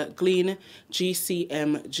Carlyle Glean,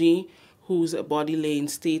 GCMG, whose body lay in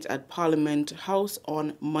state at Parliament House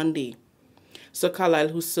on Monday. Sir Carlyle,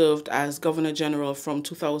 who served as Governor General from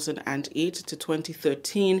 2008 to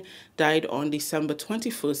 2013, died on December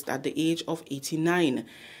 21st at the age of 89.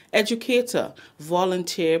 Educator,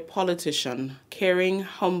 volunteer, politician, caring,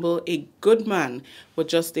 humble, a good man were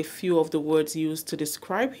just a few of the words used to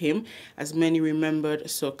describe him, as many remembered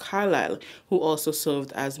Sir Carlyle, who also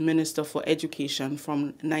served as Minister for Education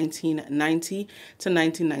from 1990 to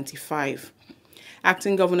 1995.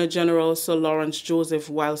 Acting Governor General Sir Lawrence Joseph,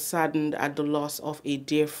 while saddened at the loss of a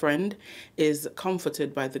dear friend, is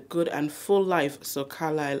comforted by the good and full life Sir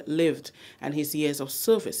Carlyle lived and his years of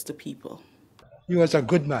service to people. He was a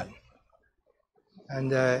good man,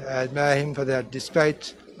 and I admire him for that.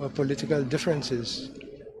 Despite our political differences,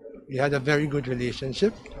 we had a very good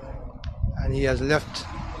relationship, and he has left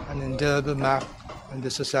an indelible mark on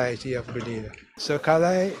the society of Grenada. Sir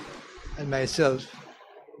Carlyle and myself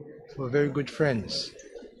were very good friends.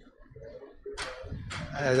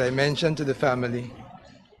 As I mentioned to the family,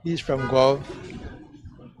 he's from Guelph,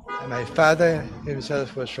 and My father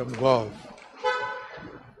himself was from Guelph,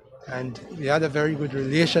 and we had a very good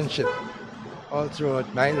relationship all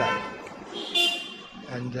throughout my life.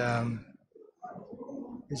 And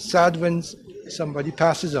it's sad when somebody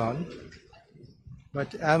passes on,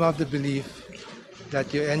 but I'm of the belief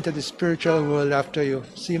that you enter the spiritual world after you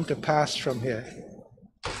seem to pass from here,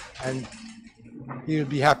 and you'll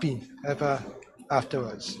be happy ever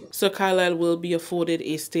afterwards. Sir Carlyle will be afforded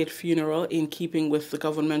a state funeral in keeping with the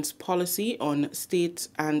government's policy on state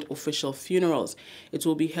and official funerals. It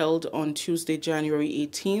will be held on Tuesday, January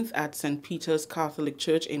 18th at St. Peter's Catholic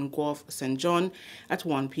Church in Guelph, St. John at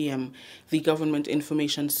 1 p.m. The Government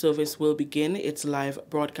Information Service will begin its live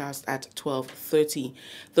broadcast at 12:30.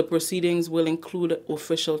 The proceedings will include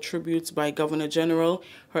official tributes by Governor General,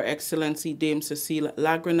 Her Excellency Dame Cecile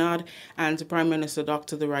La Grenade, and Prime Minister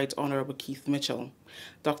Dr. the Right Honorable Keith Mitchell.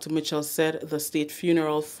 Dr. Mitchell said the state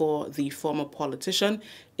funeral for the former politician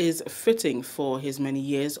is fitting for his many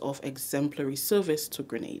years of exemplary service to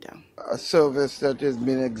Grenada. A service that has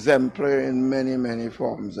been exemplary in many, many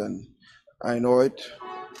forms, and I know it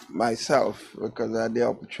myself because I had the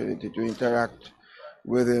opportunity to interact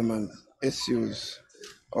with him on issues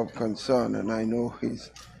of concern, and I know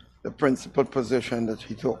the principal position that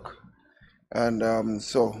he took. And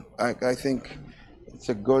so I think it's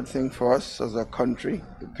a good thing for us as a country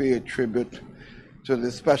to pay a tribute to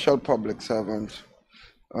the special public servant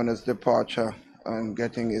on his departure and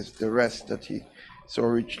getting the rest that he so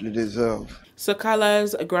richly deserved. Sir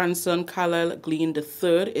Carlyle's grandson, Carlyle Glean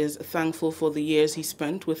III, is thankful for the years he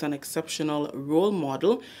spent with an exceptional role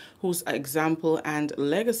model whose example and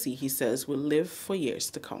legacy, he says, will live for years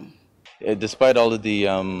to come. Despite all of the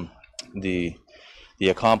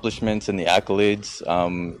accomplishments and the accolades,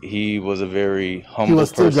 he was a very humble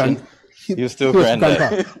person. He was still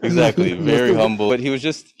granddad. Exactly, very humble. But he was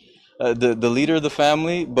just the leader of the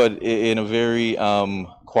family, but in a very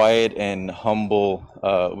quiet and humble,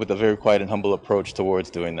 with a very quiet and humble approach towards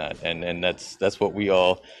doing that. And that's what we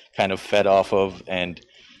all kind of fed off of, and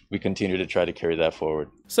we continue to try to carry that forward.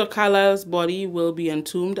 Sir Carlyle's body will be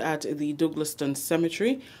entombed at the Douglaston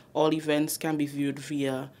Cemetery. All events can be viewed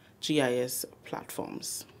via GIS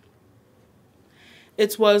platforms.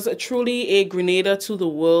 It was truly a Grenada to the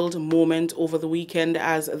world moment over the weekend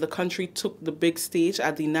as the country took the big stage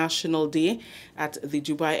at the National Day at the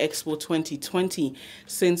Dubai Expo 2020.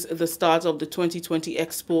 Since the start of the 2020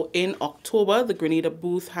 Expo in October, the Grenada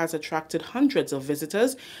booth has attracted hundreds of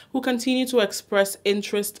visitors who continue to express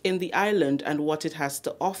interest in the island and what it has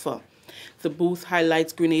to offer. The booth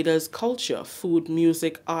highlights Grenada's culture, food,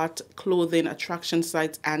 music, art, clothing, attraction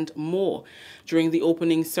sites, and more. During the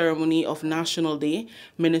opening ceremony of National Day,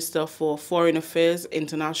 Minister for Foreign Affairs,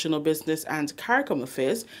 International Business and CARICOM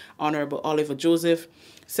Affairs, Honorable Oliver Joseph,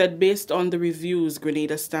 said based on the reviews,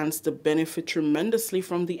 Grenada stands to benefit tremendously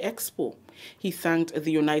from the Expo. He thanked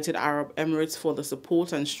the United Arab Emirates for the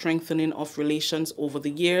support and strengthening of relations over the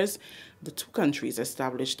years. The two countries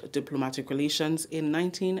established diplomatic relations in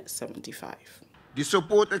 1975. The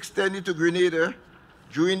support extended to Grenada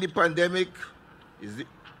during the pandemic is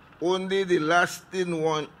only the lasting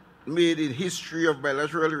one made in history of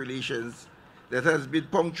bilateral relations that has been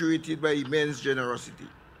punctuated by immense generosity.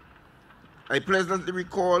 I pleasantly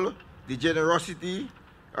recall the generosity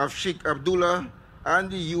of Sheikh Abdullah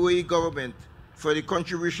and the UAE government for the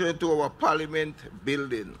contribution to our parliament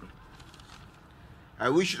building. I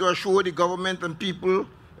wish to assure the government and people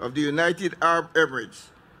of the United Arab Emirates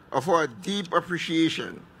of our deep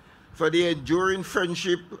appreciation for the enduring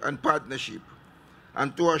friendship and partnership,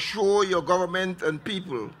 and to assure your government and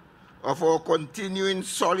people of our continuing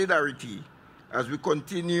solidarity as we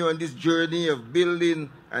continue on this journey of building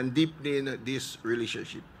and deepening this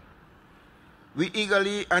relationship. We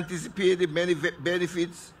eagerly anticipate the many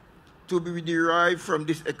benefits to be derived from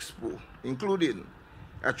this expo, including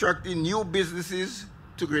attracting new businesses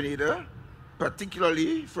to Grenada,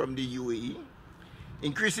 particularly from the UAE,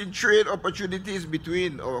 increasing trade opportunities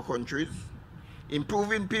between our countries,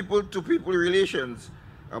 improving people-to-people relations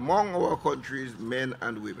among our country's men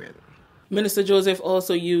and women. Minister Joseph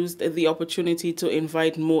also used the opportunity to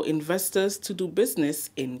invite more investors to do business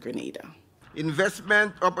in Grenada.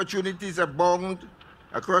 Investment opportunities abound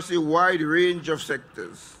across a wide range of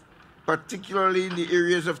sectors, particularly in the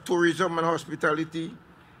areas of tourism and hospitality,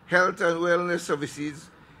 health and wellness services,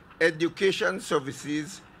 education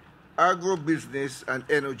services, agribusiness, and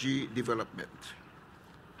energy development.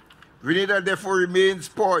 Grenada therefore remains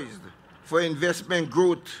poised for investment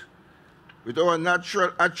growth, with our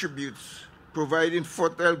natural attributes providing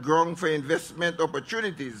fertile ground for investment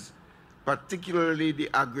opportunities, particularly the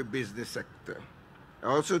agribusiness sector. I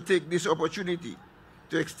also take this opportunity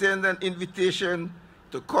to extend an invitation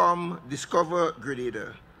to come discover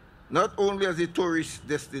Grenada, not only as a tourist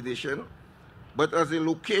destination, but as a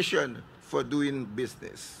location for doing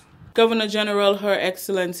business. Governor General Her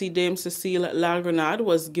Excellency Dame Cecile La Grenade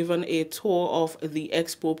was given a tour of the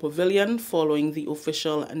Expo Pavilion following the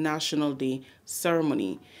official National Day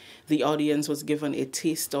ceremony. The audience was given a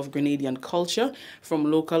taste of Grenadian culture from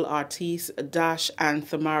local artists Dash and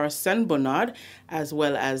Thamara Saint Bernard, as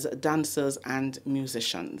well as dancers and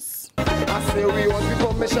musicians. I say we want the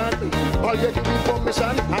permission, all you give me permission,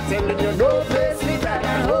 I'm telling you no place we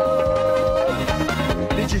can hold.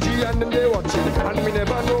 The GG and them they watching, and we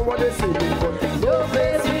never know what they say, but no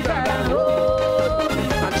place we can hold.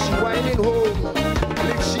 And she whining home,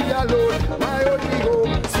 leave she alone, my only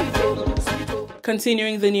home, sweet home, sweet home.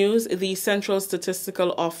 Continuing the news, the Central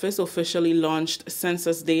Statistical Office officially launched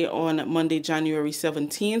Census Day on Monday, January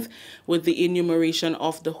 17th, with the enumeration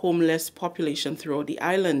of the homeless population throughout the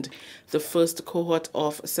island. The first cohort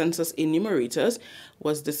of census enumerators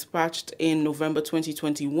was dispatched in November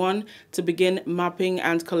 2021 to begin mapping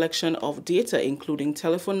and collection of data, including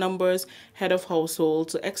telephone numbers, head of household,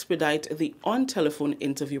 to expedite the on-telephone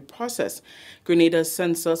interview process. Grenada's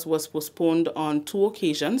census was postponed on 2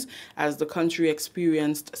 occasions as the country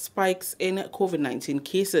experienced spikes in COVID-19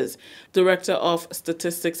 cases. Director of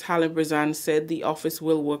Statistics Halim Brizan said the office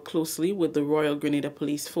will work closely with the Royal Grenada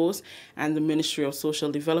Police Force and the Ministry of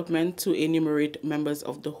Social Development to enumerate members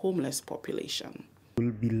of the homeless population.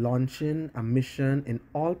 We'll be launching a mission in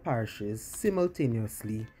all parishes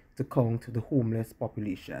simultaneously to count the homeless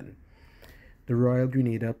population. The Royal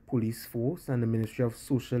Grenada Police Force and the Ministry of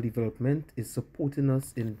Social Development is supporting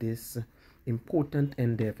us in this important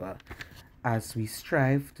endeavor as we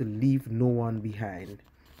strive to leave no one behind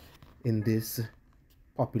in this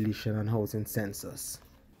population and housing census.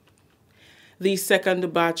 The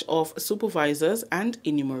second batch of supervisors and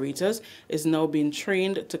enumerators is now being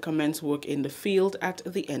trained to commence work in the field at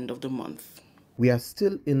the end of the month. We are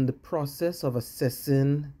still in the process of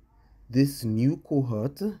assessing this new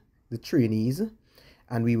cohort, the trainees,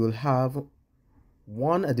 and we will have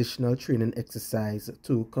one additional training exercise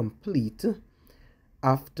to complete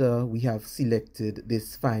after we have selected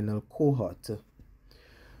this final cohort.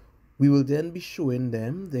 We will then be showing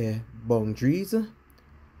them their boundaries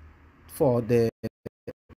for their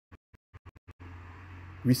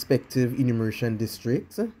respective enumeration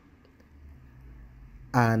districts,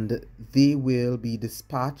 and they will be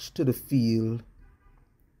dispatched to the field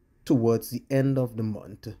towards the end of the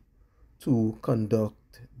month to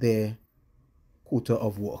conduct their quota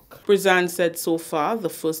of work. Brizan said so far the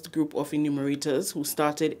first group of enumerators who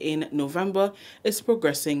started in November is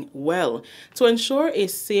progressing well. To ensure a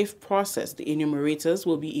safe process, the enumerators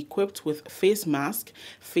will be equipped with face masks,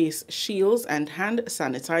 face shields, and hand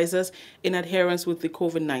sanitizers in adherence with the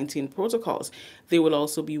COVID-19 protocols. They will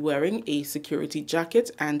also be wearing a security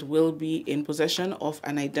jacket and will be in possession of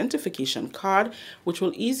an identification card, which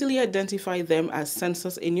will easily identify them as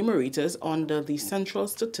census enumerators under the Central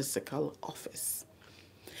Statistical Office.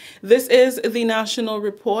 This is the National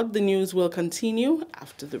Report. The news will continue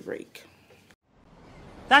after the break.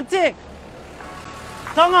 Tantik!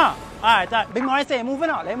 Tonga! Alright, big more say,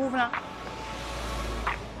 moving out, let's move now.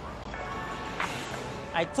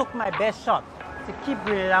 I took my best shot to keep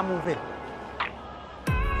Grenada moving.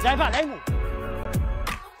 Driver, let's move.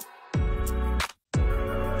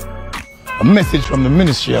 A message from the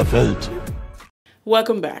Ministry of Health.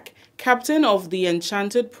 Welcome back. Captain of the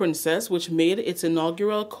Enchanted Princess, which made its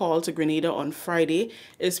inaugural call to Grenada on Friday,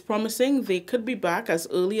 is promising they could be back as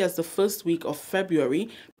early as the first week of February,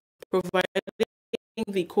 provided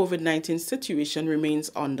the COVID-19 situation remains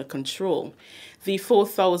under control. The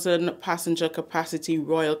 4,000-passenger capacity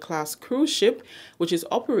Royal Class cruise ship, which is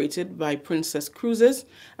operated by Princess Cruises,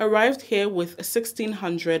 arrived here with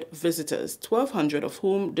 1,600 visitors, 1,200 of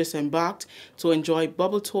whom disembarked to enjoy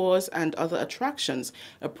bubble tours and other attractions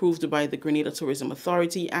approved by the Grenada Tourism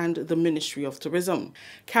Authority and the Ministry of Tourism.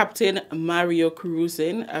 Captain Mario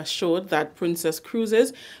Cruzin assured that Princess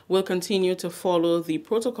Cruises will continue to follow the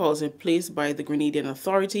protocols in place by the Grenadian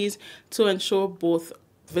authorities to ensure both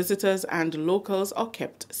visitors and locals are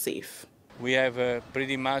kept safe. We have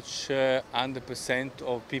pretty much 100%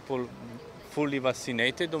 of people fully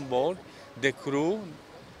vaccinated on board. The crew,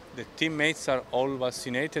 the teammates are all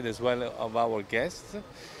vaccinated as well as our guests.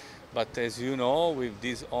 But as you know, with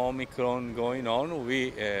this Omicron going on,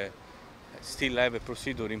 we still have a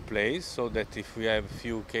procedure in place so that if we have a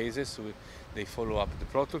few cases, they follow up the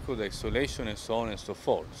protocol, the isolation, and so on and so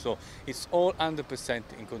forth. So it's all 100%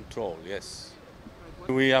 in control, yes.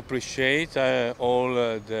 We appreciate all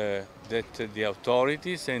that the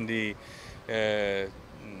authorities and the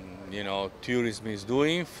you know, tourism is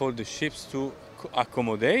doing for the ships to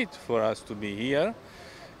accommodate for us to be here,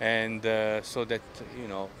 and so that, you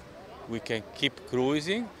know, we can keep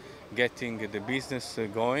cruising, getting the business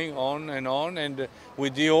going on, and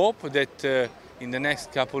with the hope that in the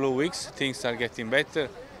next couple of weeks things are getting better,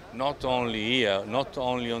 not only here, not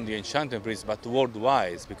only on the Enchanted Breeze, but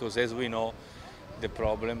worldwide, because as we know, the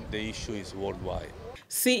issue is worldwide.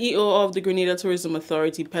 CEO of the Grenada Tourism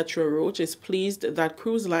Authority, Petra Roach, is pleased that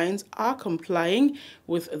cruise lines are complying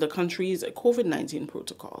with the country's COVID-19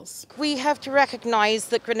 protocols. We have to recognize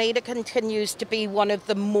that Grenada continues to be one of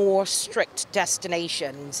the more strict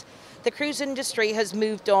destinations. The cruise industry has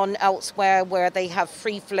moved on elsewhere where they have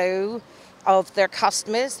free flow of their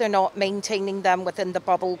customers. They're not maintaining them within the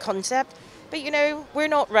bubble concept. But, you know, we're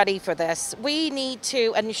not ready for this. We need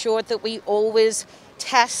to ensure that we always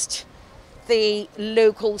test the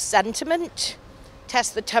local sentiment,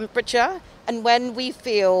 test the temperature, and when we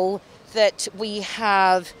feel that we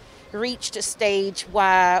have reached a stage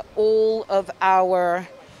where all of our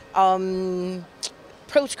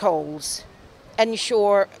protocols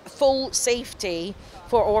ensure full safety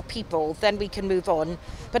for our people, then we can move on.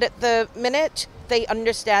 But at the minute, they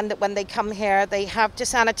understand that when they come here, they have to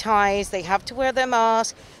sanitize, they have to wear their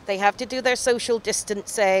mask, they have to do their social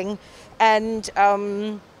distancing, and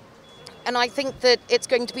I think that it's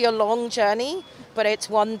going to be a long journey, but it's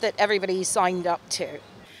one that everybody's signed up to.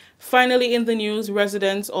 Finally, in the news,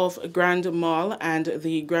 residents of Grand Mall and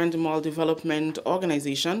the Grand Mall Development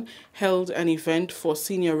Organization held an event for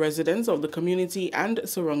senior residents of the community and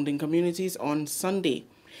surrounding communities on Sunday.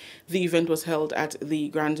 The event was held at the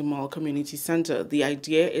Grand Mall Community Center. The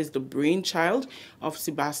idea is the brainchild of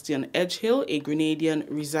Sebastian Edgehill, a Grenadian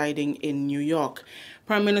residing in New York.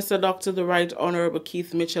 Prime Minister Dr. The Right Honorable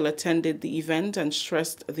Keith Mitchell attended the event and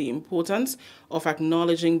stressed the importance of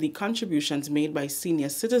acknowledging the contributions made by senior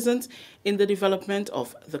citizens in the development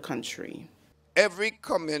of the country. Every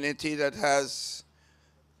community that has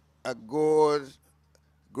a good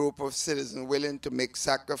group of citizens willing to make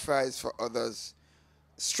sacrifice for others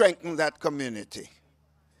strengthen that community.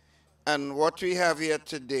 And what we have here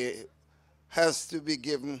today has to be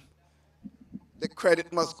given. The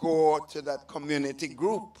credit must go to that community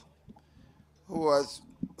group who has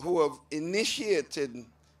initiated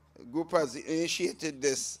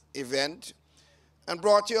this event and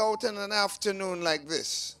brought you out in an afternoon like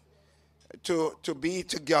this to be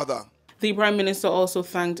together. The Prime Minister also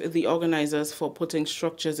thanked the organizers for putting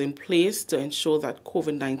structures in place to ensure that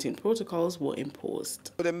COVID-19 protocols were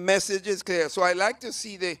imposed. The message is clear. So I like to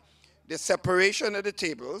see the separation of the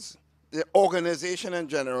tables, the organization in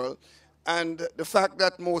general, and the fact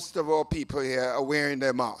that most of our people here are wearing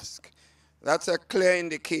their mask. That's a clear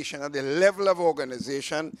indication of the level of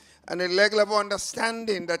organization and the level of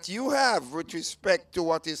understanding that you have with respect to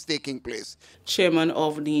what is taking place. Chairman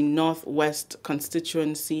of the Northwest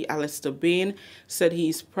Constituency, Alistair Bain, said he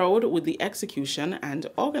is proud with the execution and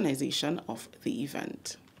organization of the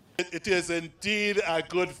event. It is indeed a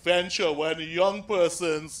good venture when young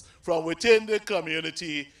persons from within the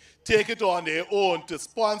community take it on their own to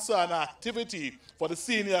sponsor an activity for the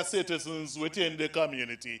senior citizens within the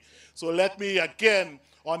community. So let me again,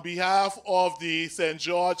 on behalf of the St.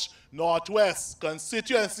 George Northwest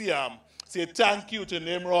constituency, say thank you to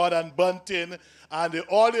Nimrod and Bunting and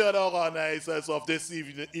all the other organizers of this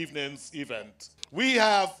evening's event. We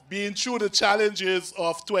have been through the challenges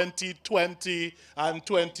of 2020 and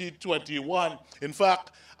 2021. In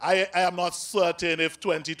fact, I am not certain if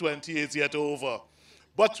 2020 is yet over.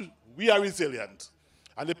 But we are resilient.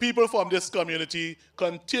 And the people from this community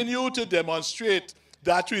continue to demonstrate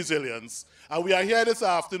that resilience. And we are here this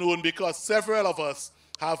afternoon because several of us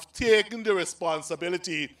have taken the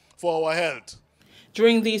responsibility for our health.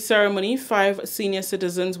 During the ceremony, 5 senior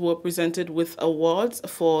citizens were presented with awards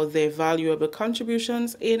for their valuable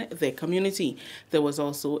contributions in their community. There was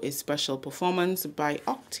also a special performance by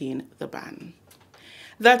Octane the Band.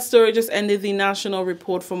 That story just ended the national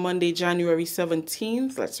report for Monday, January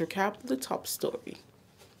 17th. Let's recap the top story.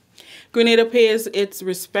 Grenada pays its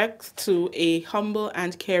respects to a humble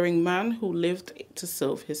and caring man who lived to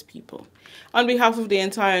serve his people. On behalf of the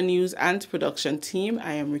entire news and production team,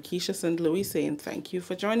 I am Rikisha St. Louis saying thank you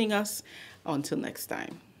for joining us. Until next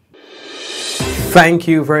time. Thank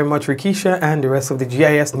you very much, Rikisha, and the rest of the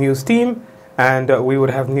GIS news team. And we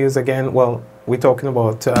would have news again. Well, we're talking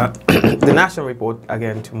about the national report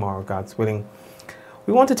again tomorrow, God's willing.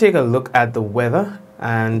 We want to take a look at the weather,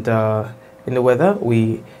 and in the weather,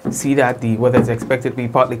 we see that the weather is expected to be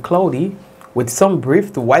partly cloudy with some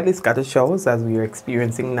brief to widely scattered showers as we are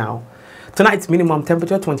experiencing now. Tonight's minimum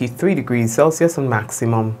temperature 23 degrees Celsius and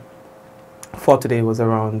maximum for today was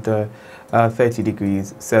around 30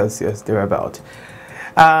 degrees Celsius, thereabout.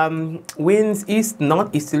 Winds east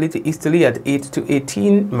northeasterly to easterly at 8 to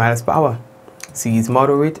 18 miles per hour. Seas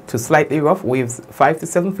moderate to slightly rough, waves 5 to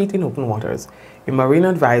 7 feet in open waters. A marine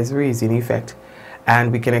advisory is in effect,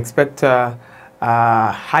 and we can expect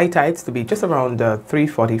high tides to be just around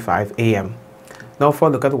 3:45 a.m. Now for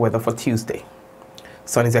a look at the weather for Tuesday.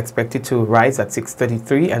 Sun is expected to rise at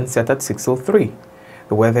 6:33 and set at 6:03.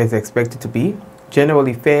 The weather is expected to be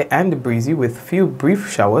generally fair and breezy with few brief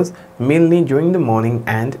showers, mainly during the morning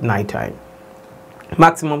and nighttime.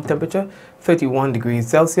 Maximum temperature 31 degrees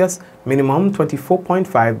Celsius, minimum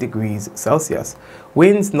 24.5 degrees Celsius.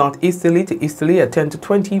 Winds northeasterly to easterly at 10 to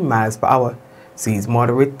 20 miles per hour. Seas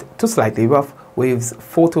moderate to slightly rough, waves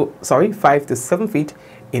 5 to 7 feet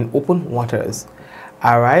in open waters.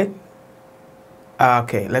 All right.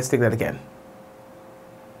 Okay, let's take that again.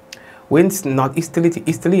 Winds northeasterly to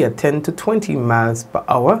easterly at 10 to 20 miles per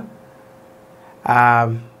hour.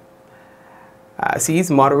 Seas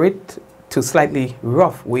moderate to slightly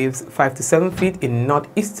rough, waves 5 to 7 feet in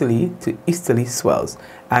northeasterly to easterly swells.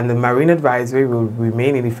 And the marine advisory will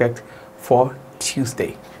remain in effect for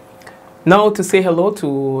Tuesday. Now to say hello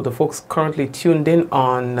to the folks currently tuned in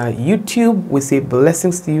on YouTube, we say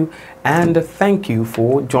blessings to you and thank you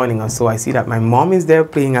for joining us. So I see that my mom is there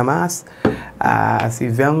playing a mass. I see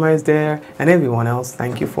Velma is there and everyone else.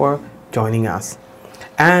 Thank you for joining us.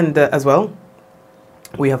 And as well,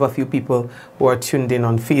 we have a few people who are tuned in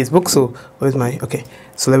on Facebook. So where's my, okay.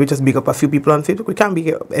 So let me just big up a few people on Facebook. We can't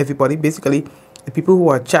big up everybody. Basically, the people who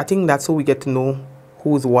are chatting, that's how we get to know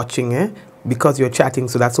who's watching, because you're chatting.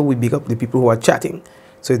 So that's how we big up the people who are chatting.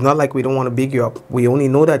 So it's not like we don't want to big you up. We only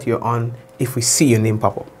know that you're on if we see your name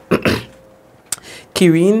pop up.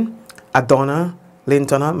 Kireen, Adonna,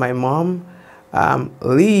 Lintona, my mom,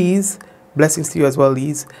 Liz, blessings to you as well,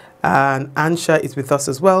 Liz. And Ansha is with us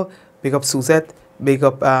as well. Big up Suzette. Big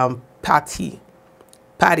up Patty.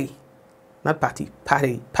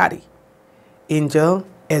 Angel,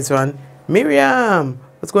 Ezran, Miriam.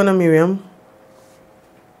 What's going on, Miriam?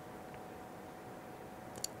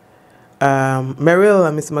 Meryl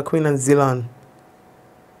and Mr. McQueen and Zilon.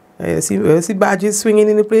 You see badges swinging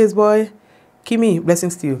in the place, boy. Kimmy,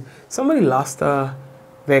 blessings to you. Somebody lost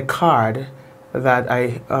their card that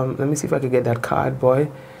I, let me see if I can get that card,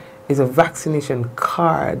 boy. It's a vaccination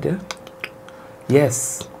card.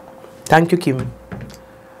 Yes. Thank you, Kim.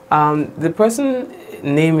 The person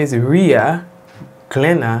name is Ria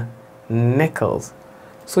Glenna Nichols.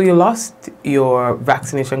 So you lost your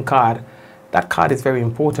vaccination card. That card is very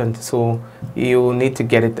important, so you need to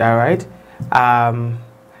get it, all right?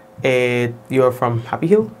 You're from Happy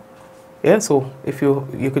Hill? Yeah, so if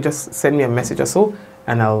you could just send me a message or so,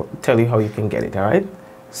 and I'll tell you how you can get it, all right?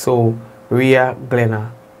 So, Ria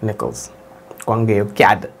Glenna Nichols. Kwangeo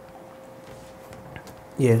CAD.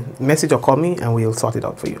 Yeah, message or call me, and we'll sort it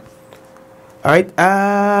out for you. All right,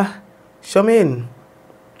 Shamin,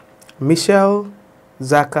 Michelle,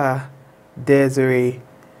 Zaka, Desiree,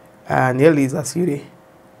 and Elisa Siri.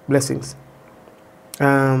 Blessings.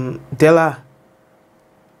 Della.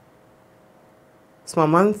 Small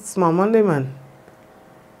Monday, man.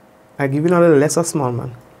 I give you another lesser small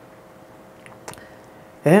man.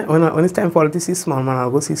 Yeah, when it's time for to see small man,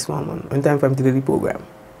 I'll go see small man. When it's time for him to do the program.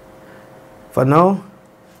 For now,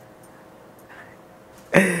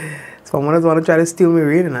 small man want to try to steal me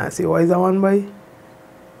rain, and I say, why is that one, boy?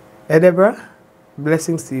 Hey, Deborah,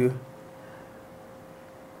 blessings to you.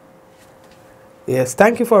 Yes,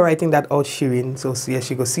 thank you for writing that out, Shirin. So yeah,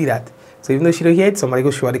 she go see that. So even though she don't hear it, somebody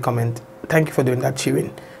go show her the comment. Thank you for doing that,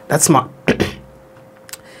 Shirin. That's smart.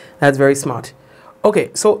 That's very smart.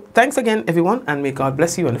 Okay, so thanks again, everyone, and may God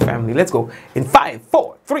bless you and the family. Let's go in 5,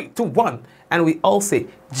 4, 3, 2, 1, and we all say,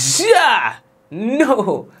 Ja!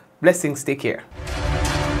 No! Blessings, take care.